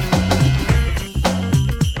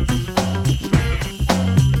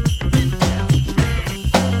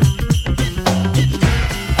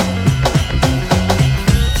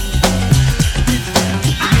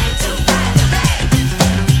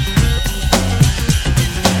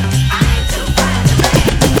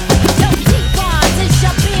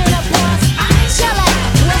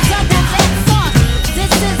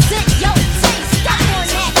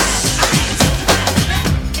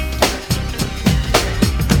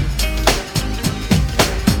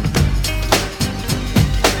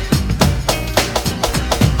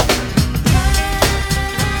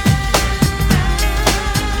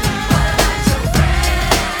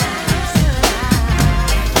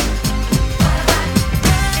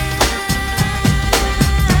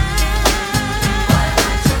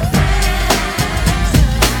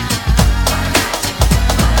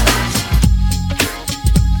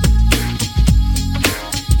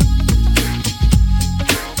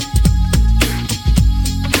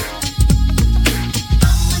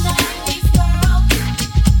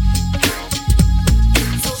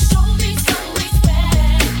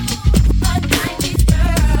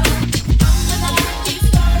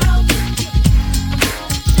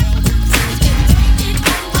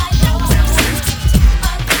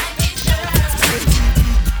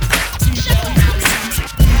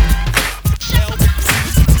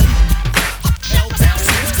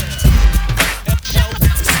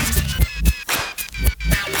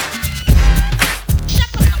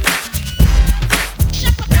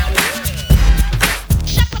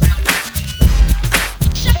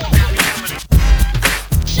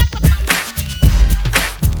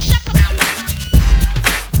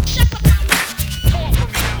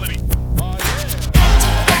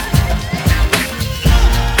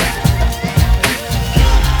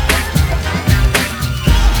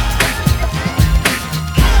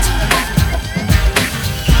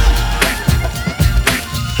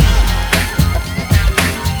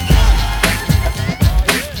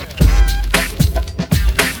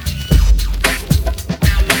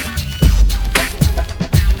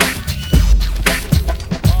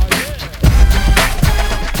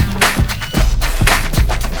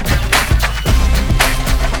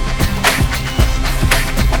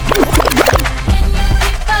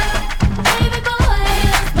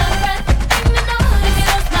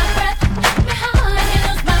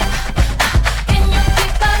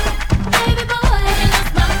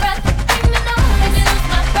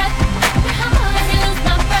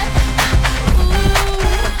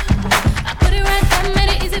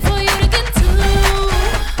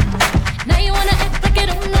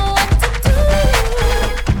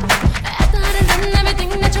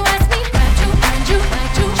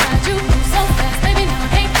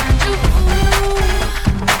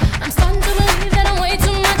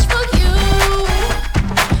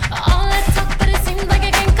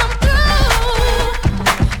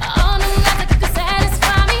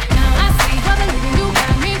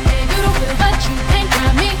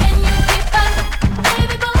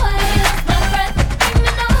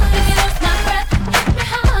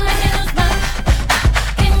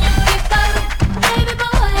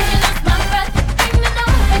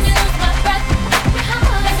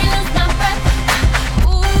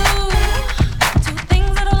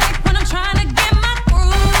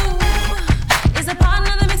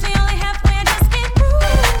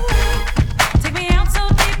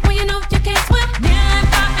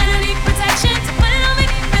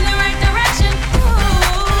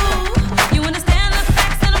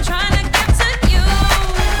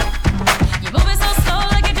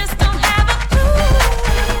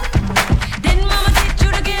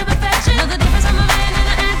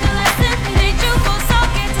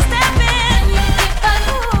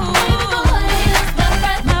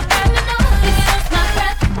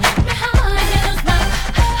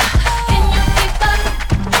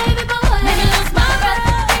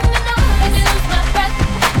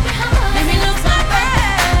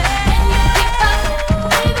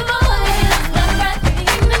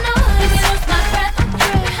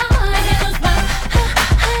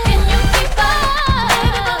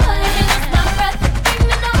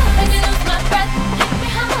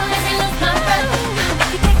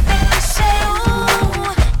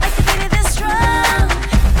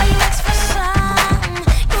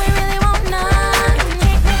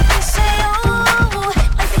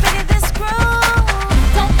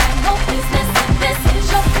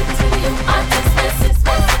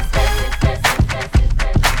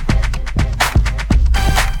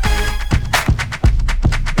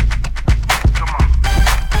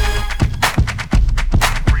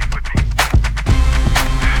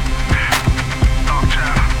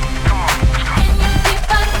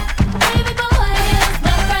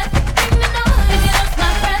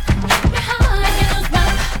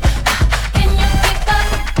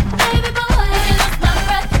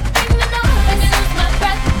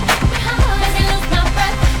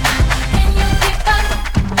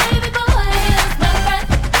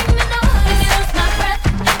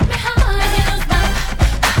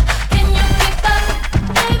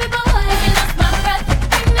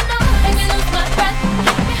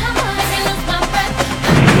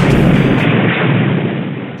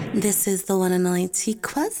 This is the one and only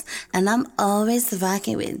T-Quest, and I'm always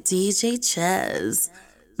rocking with DJ Chess.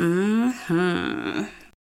 Mm-hmm.